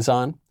she leans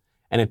on,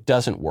 and it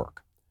doesn't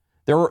work.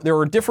 There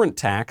are different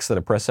tacks that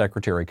a press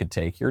secretary could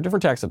take here,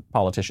 different tacks that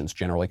politicians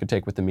generally could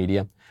take with the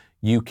media.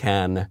 You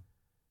can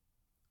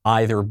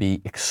either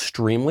be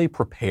extremely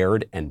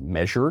prepared and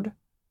measured,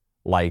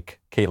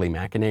 like Kayleigh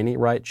McEnany,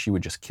 right? She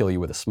would just kill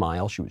you with a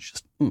smile. She was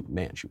just,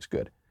 man, she was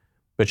good.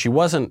 But she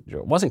wasn't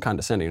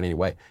condescending in any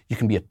way. You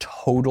can be a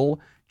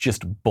total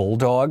just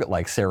bulldog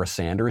like Sarah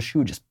Sanders. She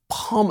would just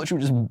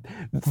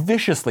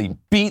viciously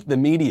beat the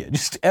media.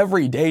 Just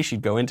every day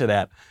she'd go into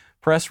that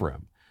press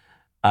room.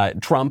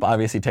 Trump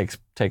obviously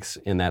takes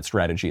in that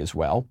strategy as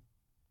well.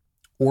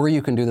 Or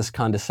you can do this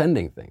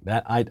condescending thing.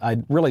 That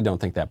I really don't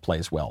think that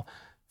plays well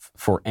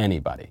for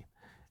anybody.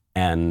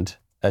 And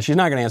she's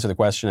not going to answer the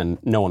question, and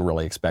no one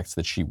really expects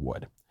that she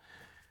would.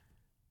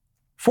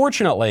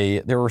 Fortunately,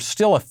 there are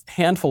still a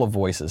handful of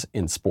voices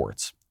in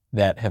sports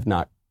that have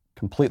not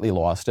completely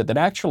lost it, that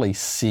actually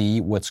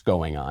see what's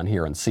going on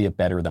here and see it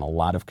better than a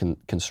lot of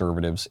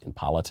conservatives in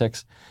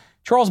politics.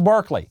 Charles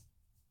Barkley.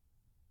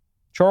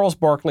 Charles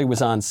Barkley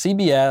was on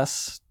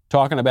CBS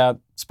talking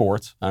about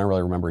sports. I don't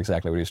really remember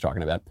exactly what he was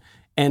talking about.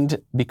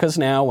 And because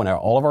now, when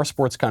all of our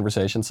sports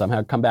conversations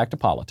somehow come back to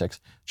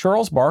politics,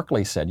 Charles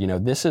Barkley said,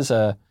 this is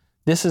a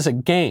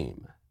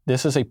game.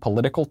 This is a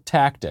political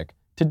tactic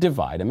to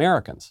divide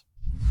Americans.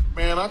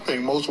 Man, I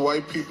think most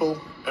white people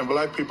and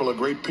black people are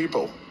great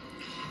people.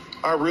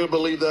 I really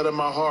believe that in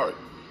my heart.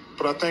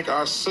 But I think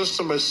our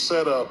system is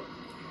set up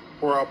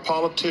where our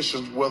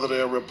politicians, whether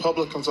they're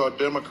Republicans or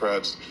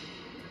Democrats,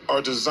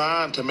 are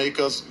designed to make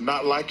us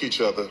not like each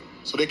other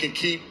so they can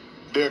keep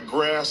their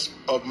grasp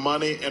of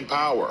money and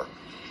power.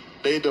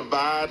 They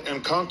divide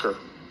and conquer.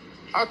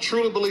 I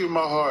truly believe in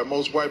my heart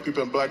most white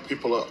people and black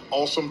people are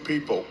awesome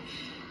people,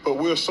 but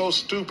we're so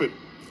stupid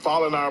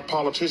following our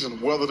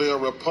politicians, whether they're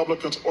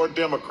Republicans or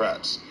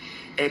Democrats.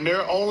 And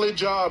their only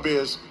job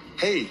is,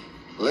 hey,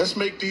 let's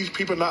make these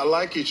people not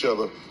like each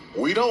other.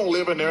 We don't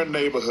live in their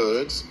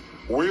neighborhoods.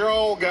 We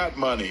all got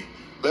money.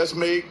 Let's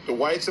make the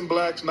whites and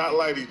blacks not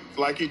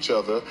like each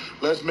other.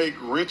 Let's make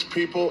rich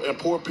people and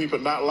poor people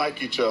not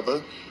like each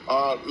other.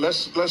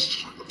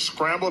 Let's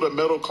scramble the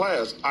middle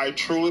class. I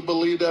truly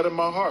believe that in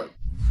my heart.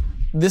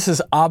 This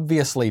is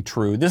obviously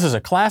true. This is a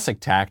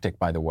classic tactic,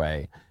 by the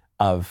way,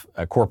 of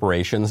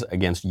corporations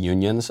against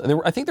unions.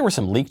 I think there were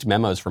some leaked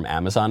memos from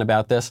Amazon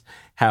about this,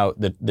 how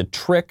the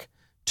trick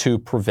to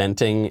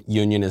preventing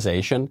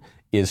unionization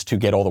is to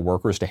get all the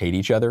workers to hate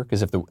each other,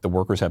 because if the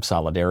workers have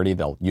solidarity,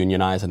 they'll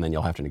unionize and then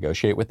you'll have to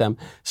negotiate with them.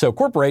 So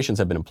corporations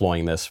have been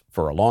employing this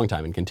for a long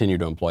time and continue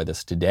to employ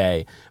this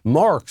today.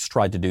 Marx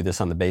tried to do this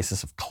on the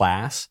basis of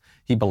class.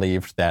 He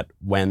believed that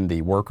when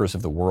the workers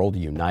of the world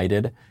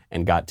united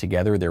and got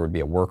together, there would be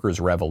a workers'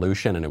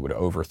 revolution and it would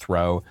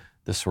overthrow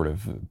this sort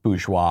of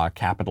bourgeois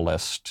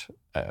capitalist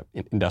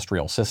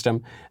industrial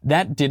system.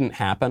 That didn't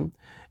happen.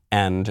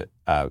 And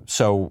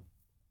so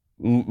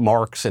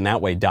Marx in that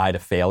way died a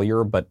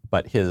failure, but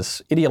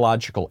his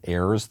ideological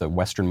heirs, the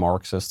Western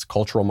Marxists,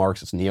 cultural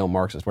Marxists,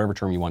 neo-Marxists, whatever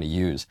term you want to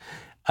use,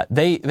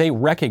 they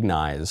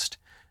recognized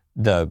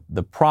the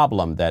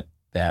problem that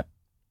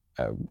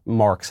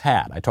Marx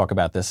had. I talk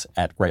about this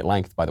at great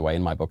length, by the way,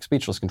 in my book,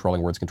 Speechless,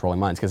 Controlling Words, Controlling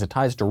Minds, because it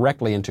ties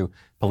directly into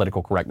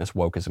political correctness,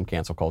 wokeism,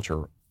 cancel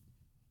culture,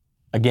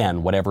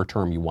 again, whatever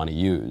term you want to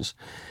use.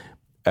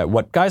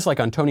 What guys like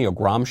Antonio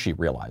Gramsci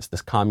realized,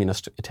 this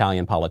communist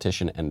Italian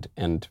politician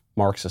and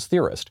Marxist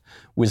theorist,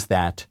 was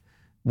that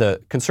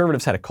the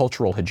conservatives had a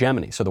cultural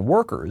hegemony. So the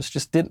workers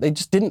just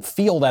didn't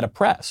feel that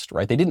oppressed,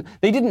 right? They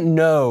didn't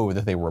know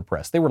that they were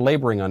oppressed. They were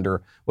laboring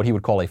under what he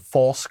would call a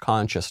false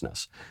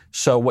consciousness.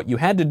 So what you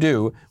had to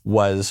do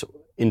was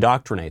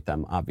indoctrinate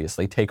them,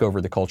 obviously, take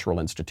over the cultural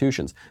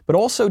institutions, but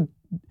also,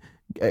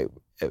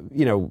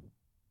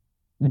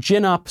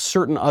 gin up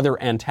certain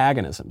other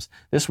antagonisms.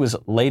 This was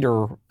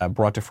later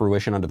brought to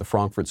fruition under the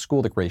Frankfurt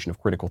School, the creation of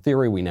critical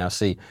theory. We now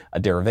see a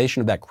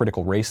derivation of that,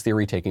 critical race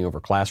theory, taking over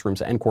classrooms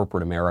and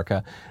corporate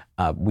America.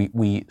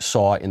 We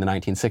saw in the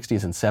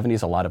 1960s and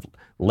 70s a lot of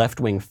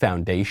left-wing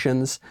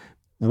foundations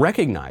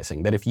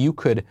recognizing that if you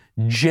could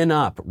gin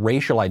up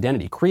racial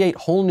identity, create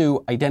whole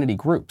new identity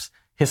groups,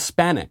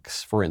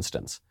 Hispanics, for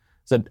instance,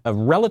 is a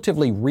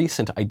relatively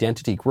recent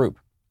identity group.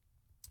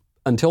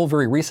 Until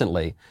very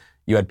recently,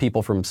 you had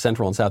people from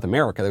Central and South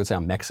America. They would say,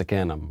 I'm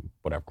Mexican, I'm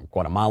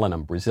Guatemalan,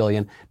 I'm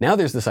Brazilian. Now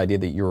there's this idea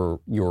that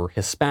you're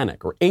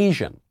Hispanic or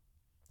Asian.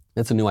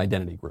 That's a new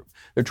identity group.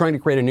 They're trying to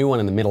create a new one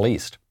in the Middle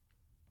East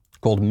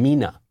called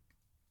MENA,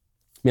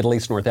 Middle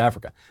East, North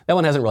Africa. That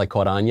one hasn't really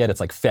caught on yet.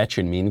 It's like Fetch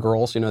and Mean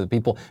Girls. The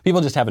people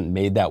just haven't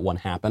made that one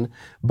happen.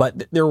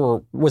 But there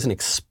was an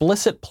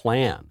explicit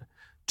plan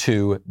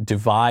to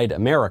divide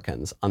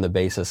Americans on the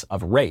basis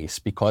of race,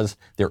 because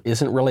there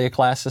isn't really a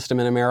class system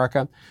in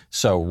America.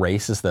 So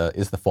race is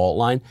the fault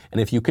line. And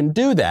if you can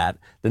do that,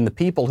 then the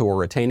people who are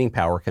retaining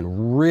power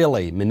can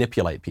really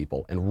manipulate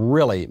people and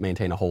really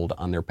maintain a hold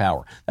on their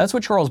power. That's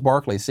what Charles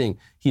Barkley is seeing.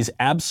 He's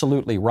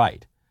absolutely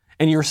right.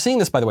 And you're seeing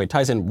this, by the way,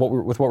 ties in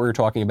with what we were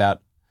talking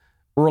about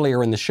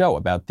earlier in the show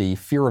about the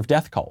fear of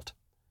death cult.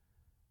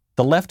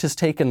 The left has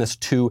taken this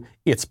to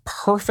its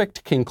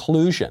perfect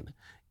conclusion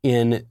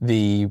in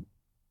the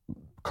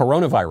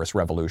coronavirus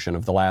revolution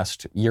of the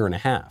last year and a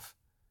half,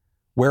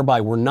 whereby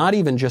we're not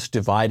even just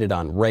divided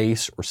on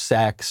race or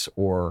sex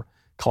or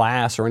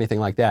class or anything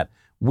like that.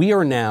 We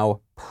are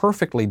now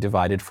perfectly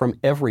divided from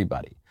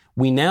everybody.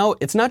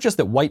 It's not just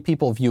that white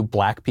people view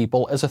black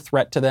people as a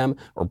threat to them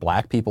or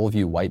black people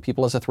view white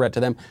people as a threat to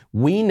them.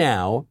 We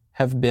now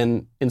have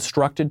been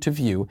instructed to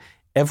view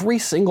every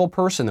single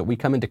person that we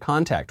come into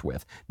contact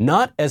with,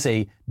 not as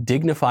a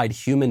dignified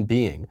human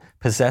being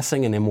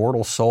possessing an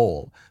immortal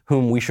soul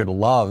whom we should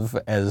love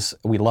as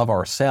we love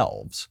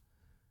ourselves,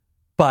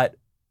 but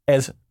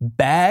as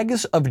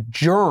bags of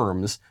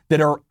germs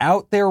that are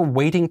out there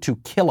waiting to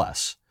kill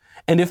us.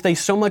 And if they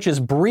so much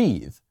as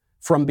breathe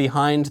from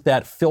behind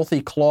that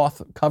filthy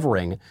cloth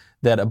covering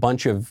that a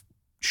bunch of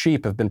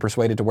sheep have been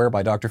persuaded to wear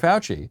by Dr.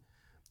 Fauci,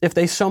 if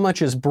they so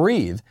much as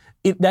breathe,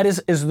 that is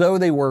as though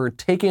they were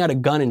taking out a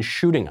gun and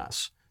shooting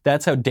us.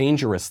 That's how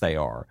dangerous they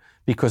are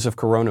because of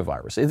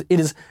coronavirus. It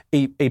is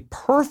a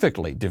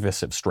perfectly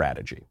divisive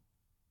strategy.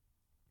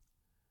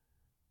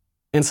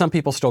 And some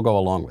people still go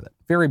along with it.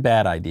 Very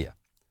bad idea.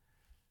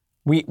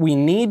 We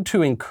need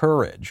to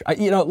encourage.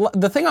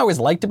 The thing I always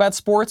liked about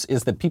sports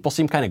is that people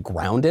seem kind of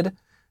grounded.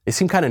 They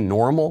seem kind of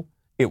normal.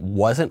 It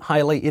wasn't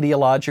highly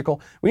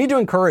ideological. We need to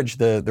encourage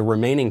the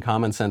remaining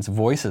common sense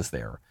voices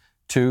there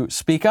to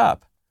speak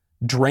up.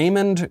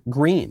 Draymond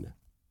Green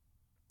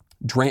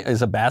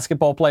is a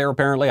basketball player,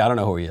 apparently. I don't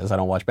know who he is. I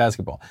don't watch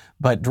basketball.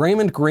 But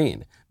Draymond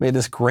Green made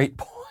this great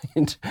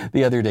point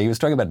the other day. He was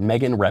talking about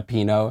Megan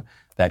Rapinoe,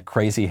 that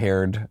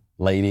crazy-haired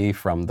lady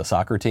from the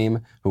soccer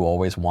team who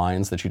always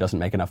whines that she doesn't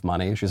make enough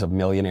money. She's a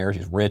millionaire.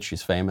 She's rich.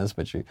 She's famous.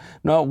 But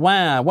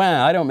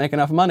I don't make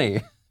enough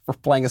money for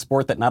playing a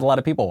sport that not a lot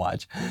of people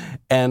watch.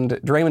 And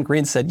Draymond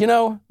Green said,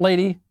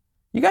 lady,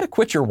 you got to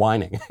quit your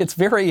whining. It's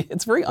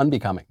very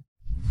unbecoming.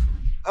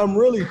 I'm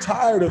really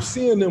tired of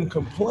seeing them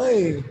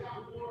complain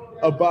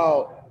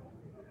about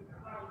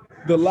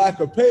the lack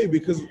of pay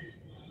because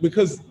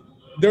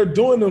they're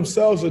doing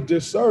themselves a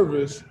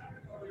disservice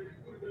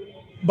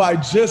by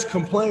just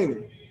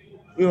complaining,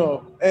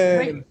 and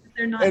right.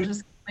 They're not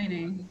just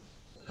complaining.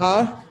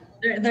 Huh?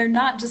 They're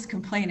not just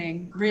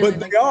complaining, really. But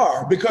they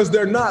are, because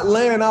they're not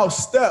laying out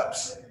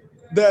steps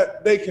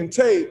that they can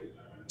take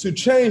to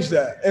change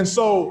that. And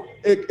so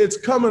it's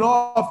coming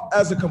off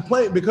as a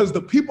complaint because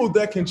the people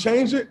that can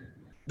change it,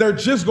 they're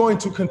just going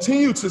to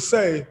continue to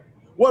say,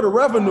 well, the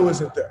revenue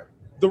isn't there.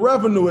 The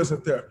revenue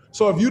isn't there.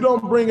 So if you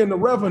don't bring in the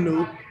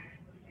revenue,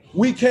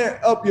 we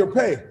can't up your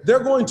pay. They're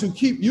going to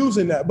keep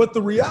using that. But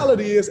the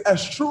reality is,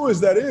 as true as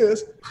that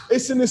is,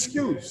 it's an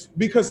excuse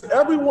because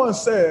everyone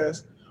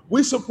says,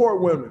 we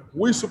support women.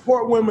 We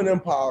support women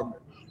empowerment.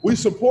 We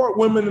support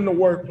women in the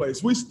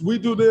workplace. We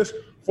do this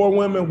for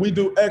women. We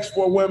do X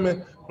for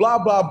women, blah,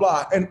 blah,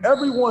 blah. And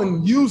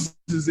everyone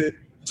uses it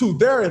to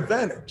their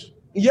advantage.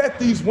 Yet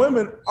these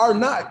women are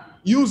not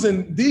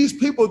using these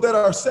people that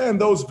are saying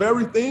those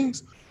very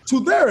things to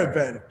their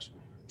advantage.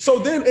 So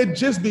then it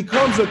just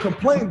becomes a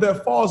complaint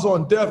that falls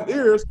on deaf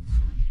ears.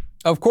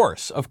 Of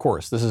course.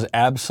 This is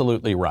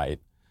absolutely right.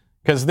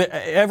 Because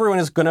everyone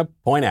is going to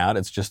point out,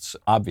 it's just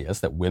obvious,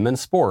 that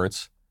women's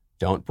sports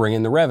don't bring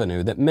in the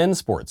revenue that men's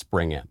sports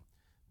bring in.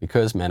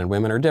 Because men and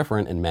women are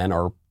different, and men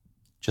are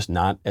just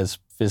not as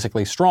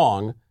physically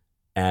strong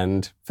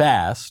and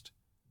fast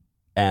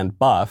and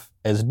buff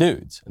as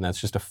dudes. And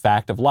that's just a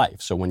fact of life.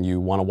 So when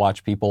you want to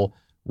watch people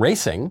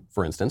racing,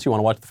 for instance, you want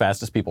to watch the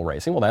fastest people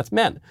racing, well, that's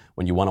men.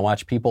 When you want to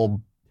watch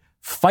people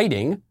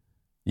fighting,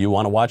 you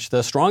want to watch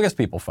the strongest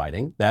people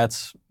fighting,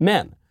 that's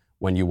men.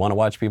 When you want to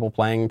watch people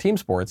playing team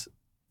sports,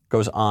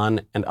 goes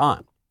on and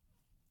on.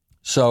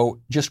 So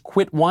just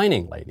quit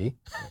whining, lady.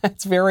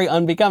 It's very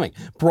unbecoming.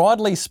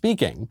 Broadly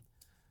speaking,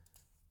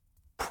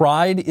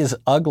 pride is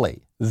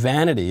ugly.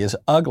 Vanity is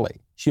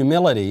ugly.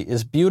 Humility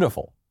is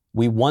beautiful.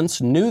 We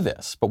once knew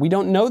this, but we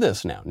don't know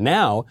this now.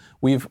 Now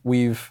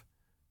we've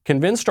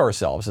convinced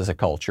ourselves as a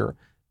culture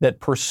that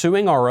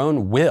pursuing our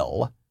own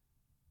will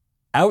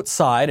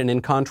outside and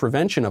in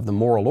contravention of the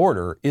moral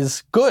order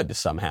is good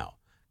somehow.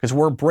 Because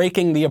we're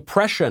breaking the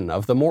oppression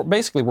of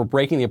we're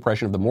breaking the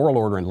oppression of the moral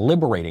order and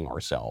liberating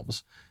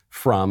ourselves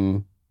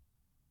from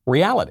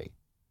reality.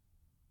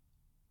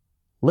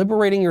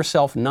 Liberating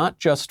yourself not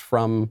just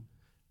from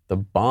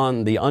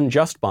the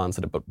unjust bonds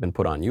that have been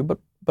put on you,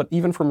 but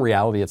even from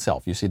reality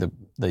itself. You see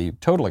the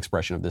total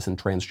expression of this in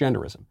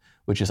transgenderism,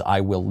 which is I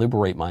will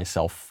liberate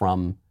myself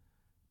from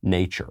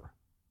nature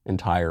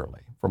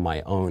entirely, from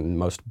my own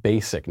most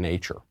basic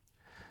nature.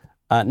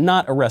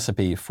 Not a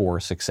recipe for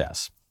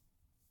success.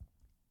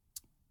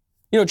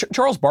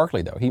 Charles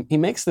Barkley, though, he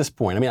makes this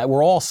point. I mean,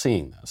 we're all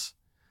seeing this,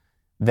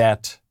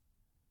 that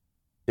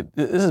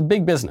this is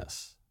big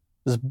business.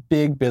 This is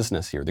big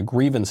business here. The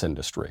grievance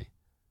industry,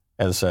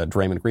 as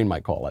Draymond Green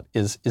might call it,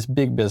 is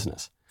big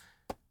business.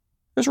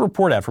 There's a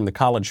report out from the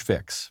College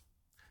Fix.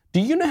 Do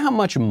you know how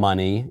much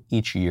money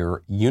each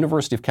year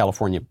University of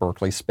California,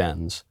 Berkeley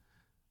spends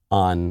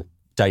on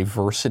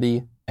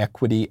diversity,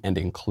 equity, and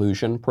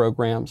inclusion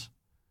programs?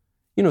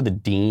 The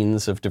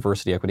deans of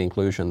diversity, equity,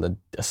 inclusion, the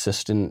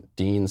assistant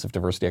deans of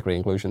diversity, equity,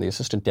 inclusion, the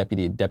assistant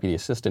deputy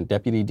assistant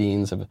deputy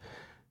deans of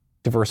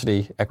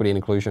diversity, equity, and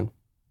inclusion.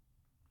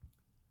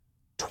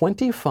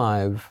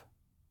 $25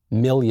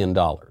 million.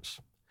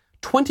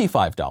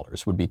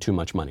 $25 would be too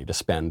much money to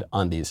spend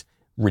on these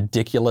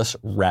ridiculous,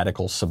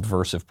 radical,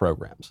 subversive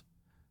programs.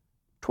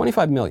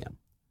 $25 million.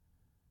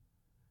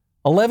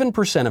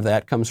 11% of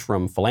that comes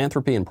from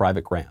philanthropy and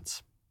private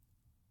grants.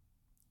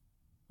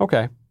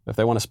 Okay. If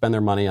they want to spend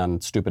their money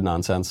on stupid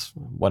nonsense,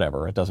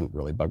 whatever, it doesn't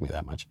really bug me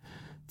that much.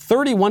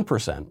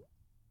 31%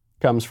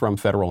 comes from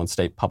federal and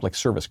state public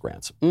service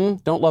grants.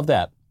 Don't love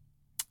that.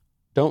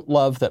 Don't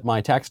love that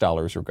my tax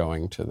dollars are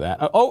going to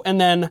that. Oh,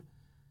 and then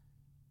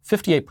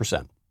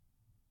 58%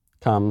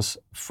 comes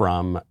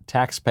from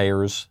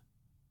taxpayers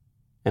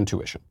and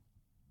tuition.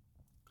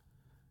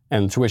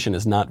 And tuition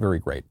is not very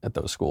great at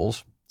those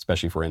schools,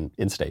 especially for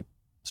in-state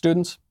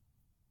students.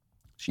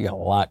 She got a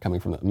lot coming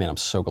from man, I'm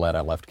so glad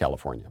I left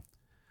California.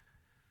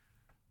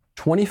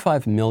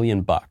 $25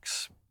 million.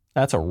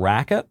 That's a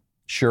racket.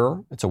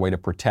 Sure, it's a way to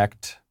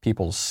protect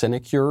people's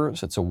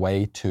sinecures. It's a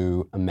way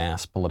to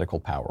amass political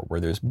power. Where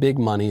there's big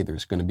money,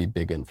 there's going to be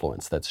big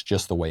influence. That's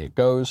just the way it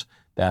goes.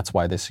 That's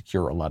why they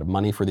secure a lot of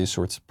money for these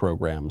sorts of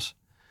programs.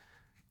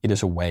 It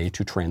is a way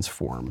to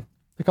transform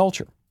the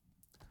culture.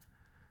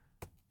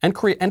 And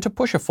to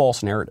push a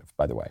false narrative,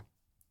 by the way.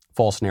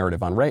 False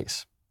narrative on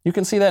race. You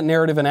can see that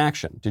narrative in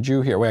action. Did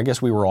you hear? Well, I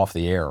guess we were off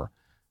the air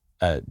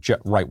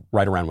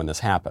right around when this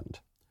happened.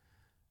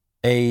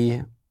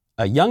 A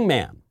young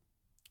man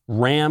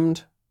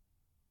rammed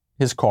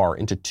his car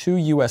into 2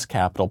 U.S.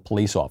 Capitol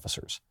police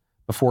officers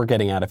before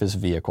getting out of his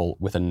vehicle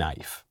with a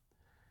knife.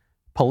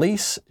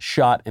 Police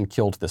shot and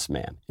killed this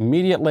man.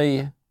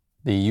 Immediately,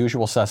 the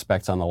usual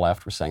suspects on the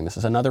left were saying, this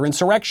is another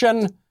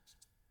insurrection.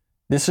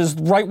 This is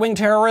right-wing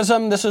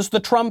terrorism. This is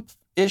the Trump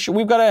issue.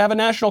 We've got to have a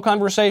national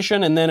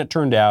conversation. And then it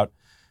turned out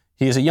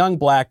he is a young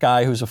black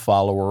guy who's a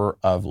follower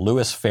of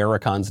Louis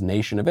Farrakhan's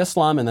Nation of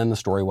Islam. And then the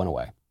story went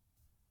away.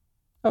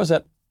 That was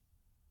it.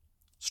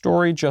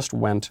 Story just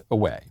went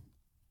away.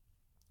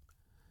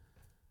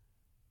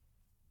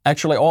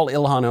 Actually, all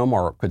Ilhan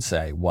Omar could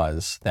say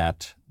was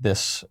that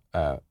this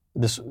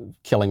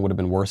killing would have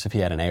been worse if he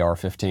had an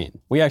AR-15.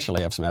 We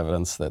actually have some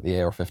evidence that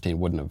the AR-15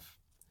 wouldn't have,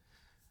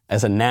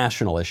 as a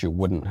national issue,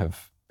 wouldn't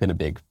have been a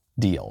big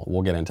deal.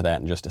 We'll get into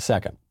that in just a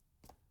second.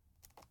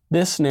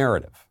 This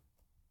narrative,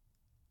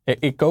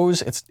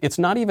 it's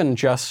not even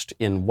just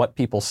in what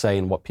people say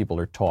and what people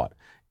are taught.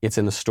 It's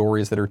in the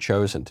stories that are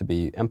chosen to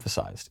be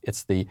emphasized.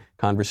 It's the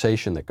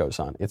conversation that goes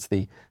on. It's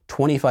the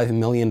 $25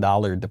 million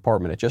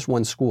department at just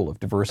one school of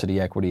diversity,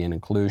 equity, and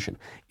inclusion.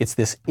 It's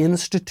this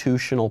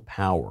institutional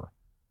power.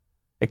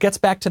 It gets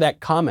back to that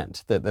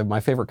comment, my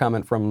favorite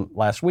comment from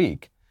last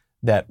week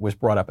that was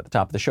brought up at the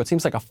top of the show. It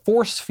seems like a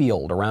force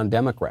field around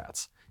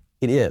Democrats.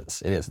 It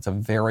is. It's a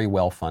very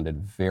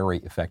well-funded, very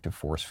effective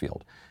force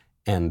field.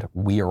 And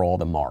we are all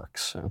the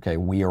marks, okay?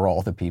 We are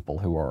all the people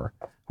who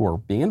are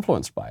being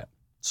influenced by it.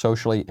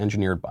 Socially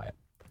engineered by it.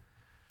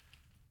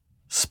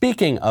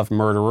 Speaking of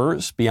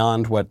murderers,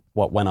 beyond what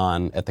went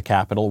on at the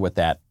Capitol with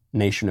that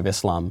Nation of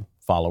Islam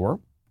follower,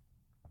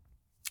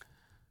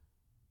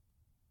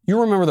 you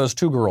remember those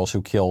 2 girls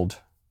who killed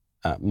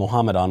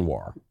Mohammed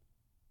Anwar,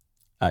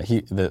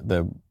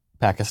 the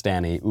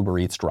Pakistani Uber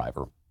Eats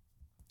driver.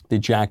 They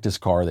jacked his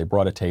car, they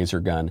brought a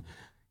taser gun.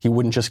 He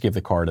wouldn't just give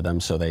the car to them,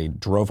 so they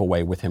drove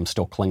away with him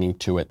still clinging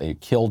to it. They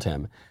killed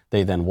him.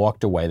 They then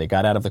walked away. They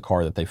got out of the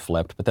car that they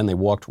flipped, but then they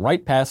walked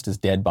right past his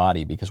dead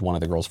body because one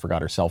of the girls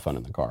forgot her cell phone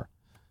in the car.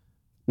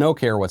 No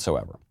care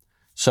whatsoever.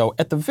 So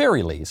at the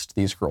very least,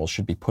 these girls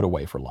should be put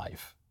away for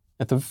life.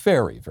 At the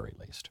very, very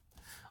least.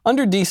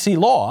 Under D.C.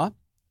 law,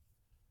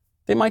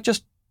 they might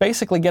just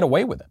basically get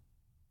away with it.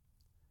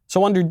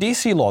 So under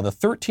D.C. law, the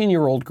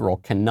 13-year-old girl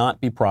cannot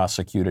be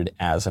prosecuted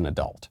as an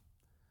adult.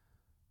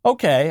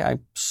 Okay, I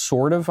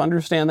sort of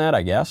understand that,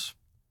 I guess.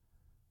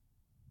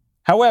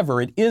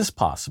 However, it is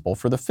possible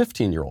for the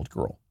 15-year-old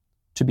girl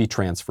to be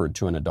transferred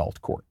to an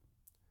adult court.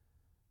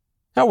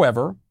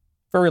 However,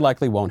 very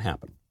likely won't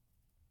happen.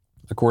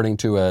 According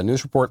to a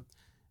news report,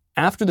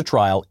 after the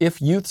trial, if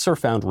youths are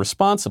found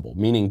responsible,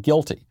 meaning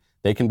guilty,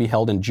 they can be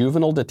held in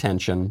juvenile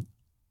detention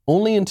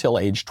only until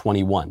age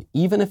 21,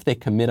 even if they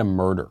commit a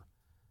murder.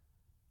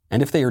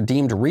 And if they are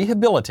deemed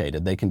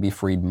rehabilitated, they can be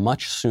freed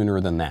much sooner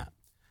than that.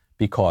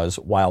 Because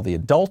while the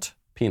adult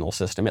penal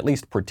system at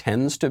least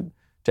pretends to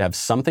have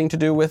something to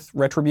do with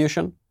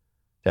retribution,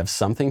 to have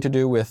something to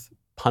do with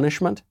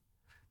punishment,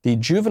 the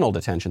juvenile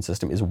detention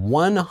system is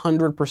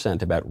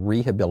 100% about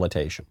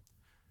rehabilitation.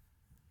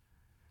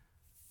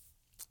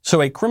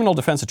 So a criminal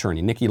defense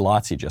attorney, Nikki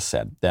Lotzi, just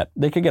said that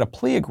they could get a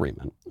plea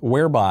agreement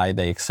whereby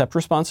they accept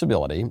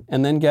responsibility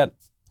and then get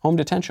home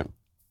detention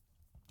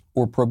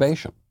or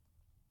probation.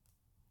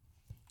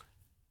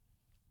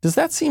 Does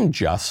that seem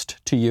just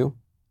to you?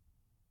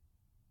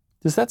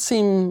 Does that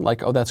seem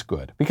like, oh, that's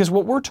good? Because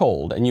what we're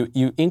told, and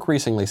you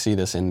increasingly see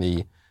this in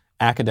the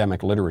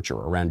academic literature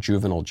around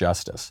juvenile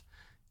justice,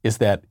 is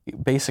that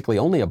basically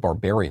only a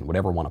barbarian would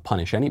ever want to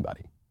punish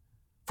anybody.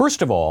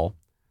 First of all,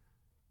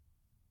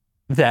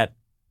 that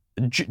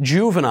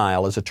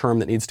juvenile is a term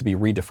that needs to be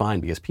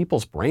redefined because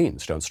people's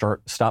brains don't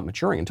stop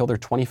maturing until they're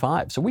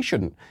 25. So we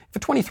shouldn't, if a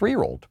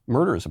 23-year-old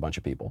murders a bunch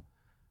of people,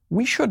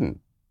 we shouldn't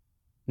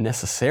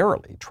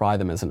necessarily try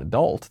them as an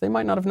adult. They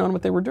might not have known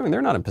what they were doing.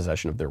 They're not in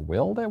possession of their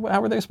will.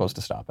 How are they supposed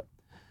to stop it?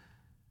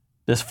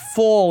 This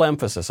full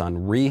emphasis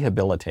on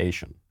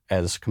rehabilitation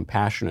as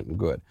compassionate and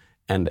good,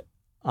 and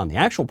on the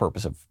actual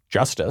purpose of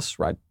justice,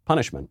 right,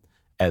 punishment,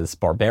 as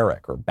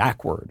barbaric or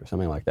backward or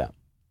something like that.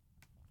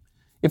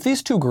 If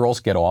these 2 girls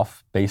get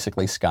off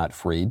basically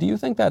scot-free, do you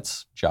think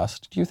that's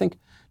just? Do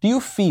you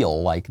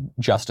feel like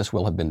justice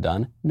will have been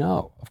done?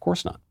 No, of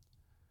course not.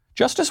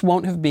 Justice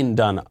won't have been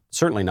done,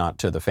 certainly not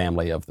to the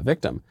family of the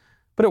victim,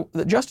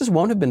 but justice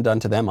won't have been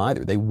done to them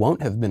either. They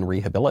won't have been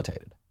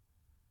rehabilitated.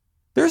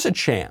 There's a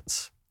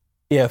chance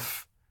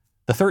if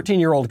the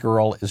 13-year-old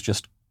girl is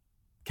just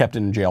kept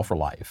in jail for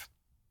life,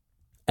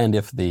 and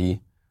if the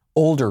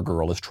older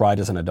girl is tried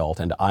as an adult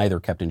and either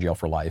kept in jail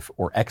for life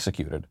or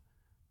executed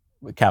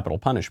with capital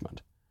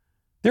punishment,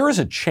 there is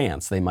a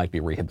chance they might be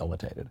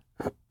rehabilitated.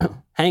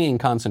 Hanging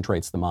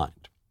concentrates the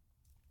mind.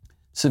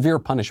 Severe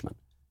punishment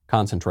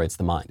concentrates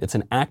the mind. It's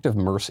an act of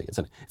mercy.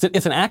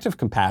 It's an act of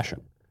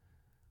compassion.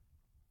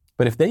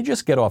 But if they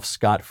just get off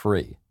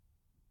scot-free,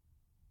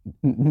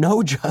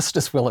 no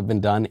justice will have been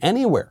done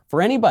anywhere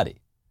for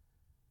anybody.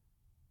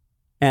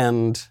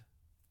 And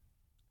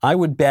I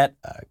would bet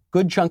a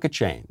good chunk of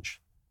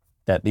change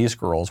that these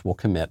girls will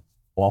commit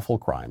awful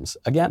crimes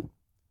again.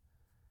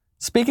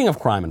 Speaking of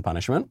crime and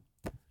punishment,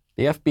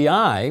 the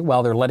FBI,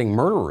 while they're letting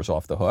murderers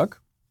off the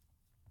hook,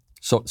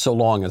 so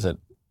long as it,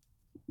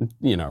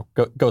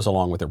 goes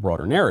along with their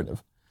broader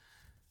narrative,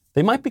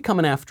 they might be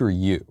coming after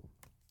you.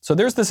 So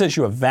there's this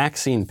issue of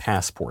vaccine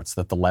passports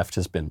that the left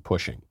has been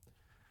pushing.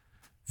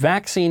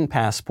 Vaccine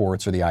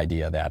passports are the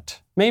idea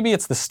that maybe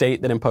it's the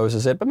state that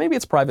imposes it, but maybe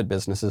it's private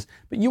businesses,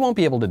 but you won't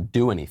be able to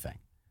do anything.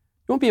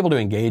 You won't be able to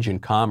engage in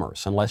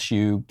commerce unless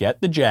you get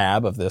the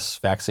jab of this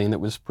vaccine that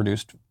was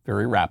produced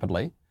very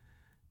rapidly.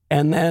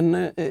 And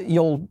then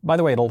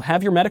it'll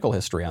have your medical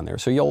history on there.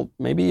 So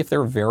maybe if there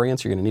are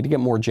variants, you're going to need to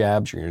get more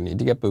jabs, you're going to need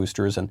to get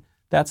boosters, and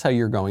that's how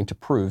you're going to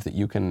prove that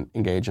you can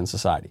engage in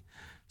society.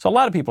 So a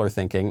lot of people are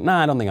thinking,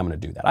 I don't think I'm going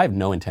to do that. I have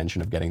no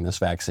intention of getting this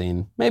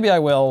vaccine. Maybe I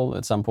will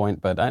at some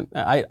point, but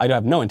I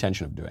have no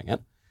intention of doing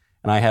it.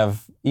 And I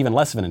have even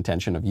less of an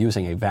intention of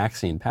using a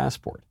vaccine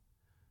passport.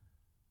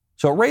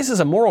 So it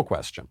raises a moral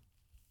question.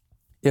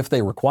 If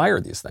they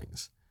require these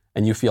things,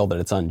 and you feel that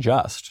it's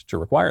unjust to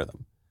require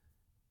them,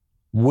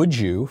 would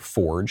you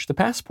forge the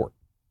passport?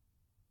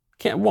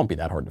 It won't be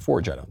that hard to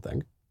forge, I don't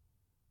think.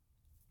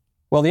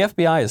 Well, the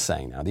FBI is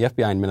saying now, the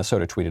FBI in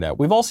Minnesota tweeted out,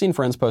 "We've all seen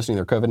friends posting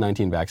their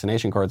COVID-19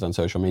 vaccination cards on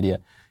social media.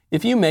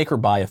 If you make or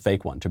buy a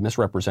fake one to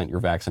misrepresent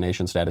your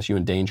vaccination status, you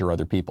endanger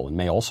other people and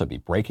may also be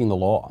breaking the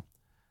law.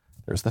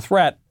 There's the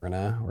threat. We're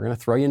gonna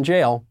throw you in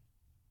jail.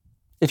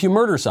 If you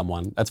murder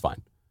someone, that's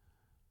fine,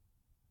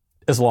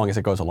 as long as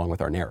it goes along with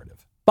our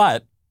narrative.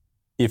 But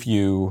if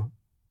you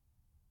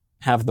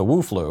have the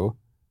Wu flu,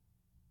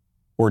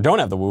 or don't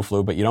have the Wu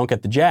flu, but you don't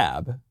get the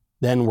jab,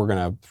 then we're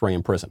going to throw you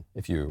in prison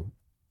if you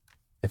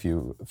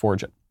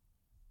forge it."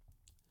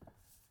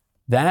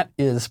 That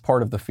is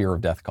part of the fear of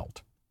death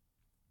cult.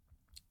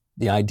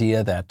 The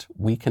idea that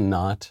we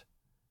cannot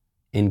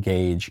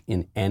engage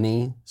in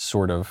any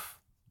sort of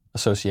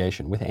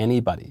association with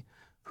anybody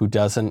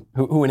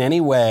who in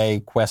any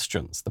way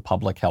questions the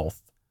public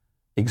health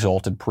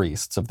exalted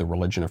priests of the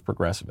religion of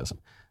progressivism.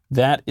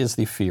 That is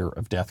the fear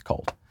of death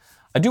cult.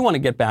 I do want to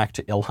get back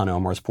to Ilhan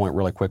Omar's point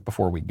really quick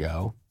before we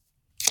go.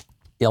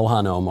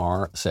 Ilhan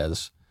Omar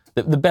says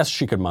that the best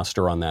she could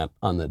muster on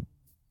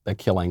the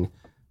killing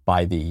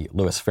by the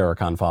Louis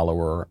Farrakhan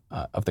follower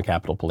of the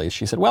Capitol Police,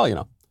 she said, well,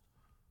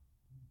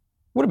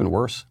 would have been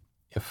worse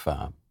if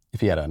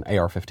he had an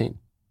AR-15.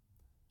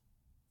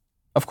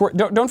 Of course,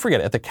 don't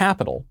forget, at the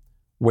Capitol,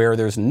 where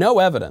there's no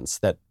evidence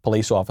that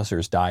police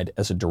officers died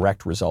as a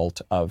direct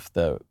result of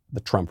the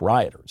Trump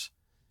rioters,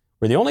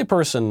 where the only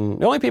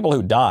people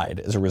who died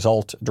as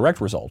a direct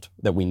result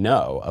that we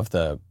know of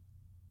the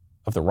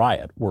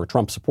riot were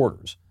Trump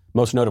supporters,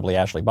 most notably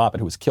Ashley Bobbitt,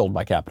 who was killed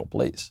by Capitol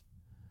Police.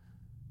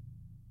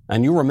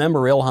 And you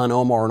remember Ilhan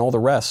Omar and all the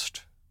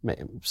rest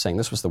saying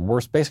this was the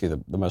worst,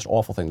 basically the most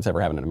awful thing that's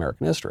ever happened in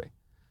American history.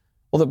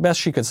 Well, the best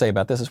she could say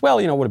about this is, well,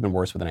 it would have been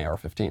worse with an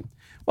AR-15.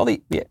 Well,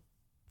 the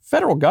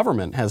federal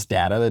government has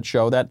data that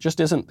show that just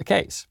isn't the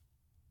case.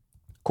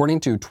 According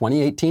to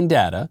 2018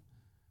 data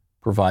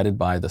provided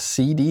by the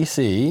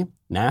CDC,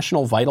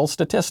 National Vital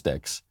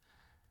Statistics,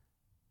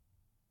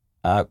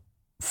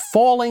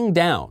 falling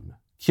down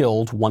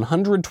killed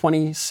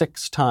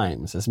 126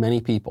 times as many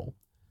people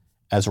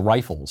as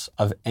rifles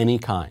of any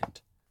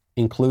kind,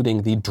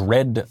 including the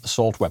dread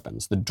assault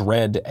weapons, the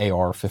dread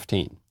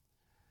AR-15.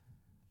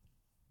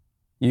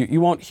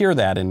 You won't hear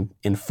that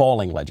in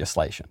falling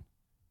legislation,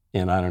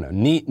 in,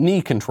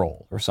 knee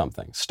control or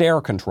something, stair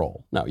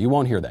control. No, you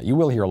won't hear that. You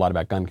will hear a lot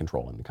about gun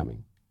control in the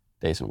coming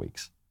days and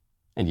weeks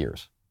and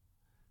years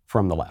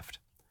from the left.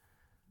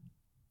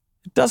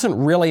 It doesn't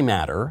really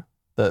matter.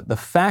 The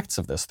facts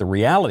of this, the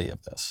reality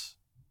of this,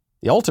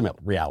 the ultimate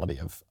reality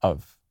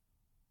of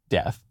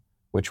death,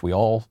 which we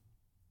all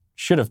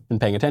should have been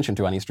paying attention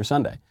to on Easter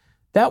Sunday,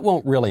 that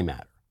won't really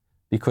matter,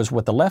 because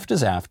what the left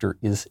is after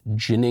is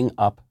ginning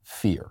up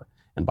fear.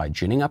 And by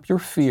ginning up your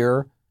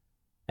fear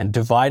and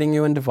dividing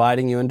you and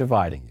dividing you and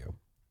dividing you,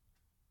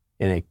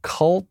 in a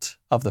cult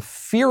of the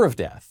fear of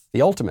death,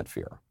 the ultimate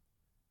fear,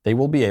 they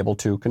will be able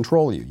to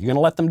control you. You going to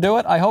let them do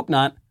it? I hope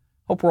not.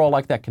 Hope we're all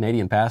like that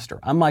Canadian pastor.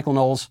 I'm Michael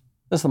Knowles.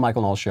 This is The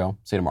Michael Knowles Show.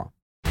 See you tomorrow.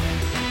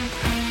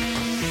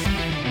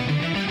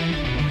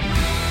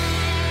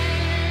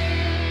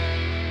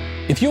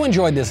 If you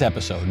enjoyed this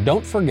episode,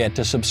 don't forget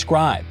to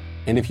subscribe.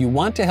 And if you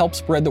want to help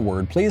spread the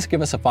word, please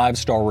give us a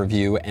 5-star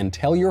review and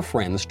tell your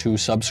friends to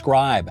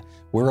subscribe.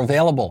 We're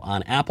available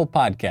on Apple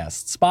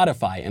Podcasts,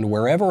 Spotify, and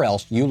wherever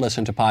else you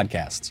listen to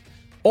podcasts.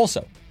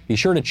 Also, Be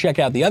sure to check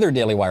out the other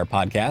Daily Wire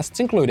podcasts,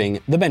 including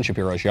The Ben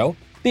Shapiro Show,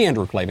 The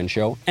Andrew Klavan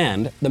Show,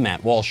 and The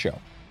Matt Walsh Show.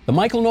 The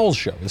Michael Knowles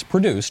Show is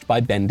produced by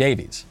Ben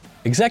Davies.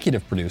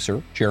 Executive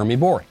producer, Jeremy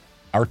Boring.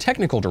 Our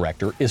technical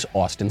director is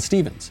Austin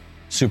Stevens.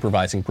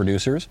 Supervising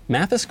producers,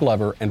 Mathis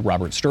Glover and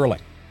Robert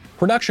Sterling.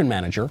 Production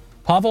manager,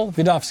 Pavel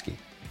Vidovsky.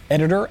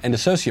 Editor and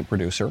associate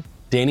producer,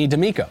 Danny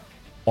D'Amico.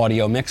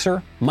 Audio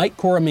mixer, Mike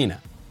Coromina.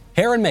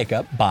 Hair and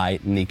makeup by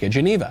Nika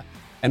Geneva.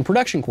 And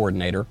production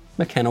coordinator,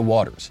 McKenna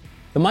Waters.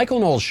 The Michael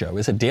Knowles Show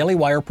is a Daily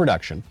Wire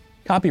production.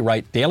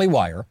 Copyright Daily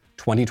Wire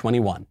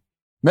 2021.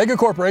 Mega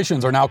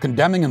corporations are now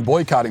condemning and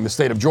boycotting the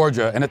state of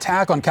Georgia. An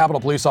attack on Capitol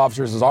Police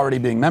officers is already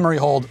being memory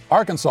holed.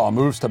 Arkansas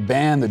moves to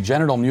ban the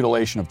genital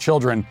mutilation of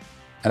children.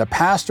 And a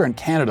pastor in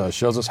Canada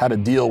shows us how to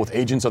deal with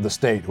agents of the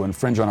state who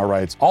infringe on our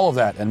rights. All of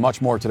that and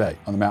much more today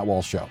on The Matt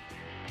Walsh Show.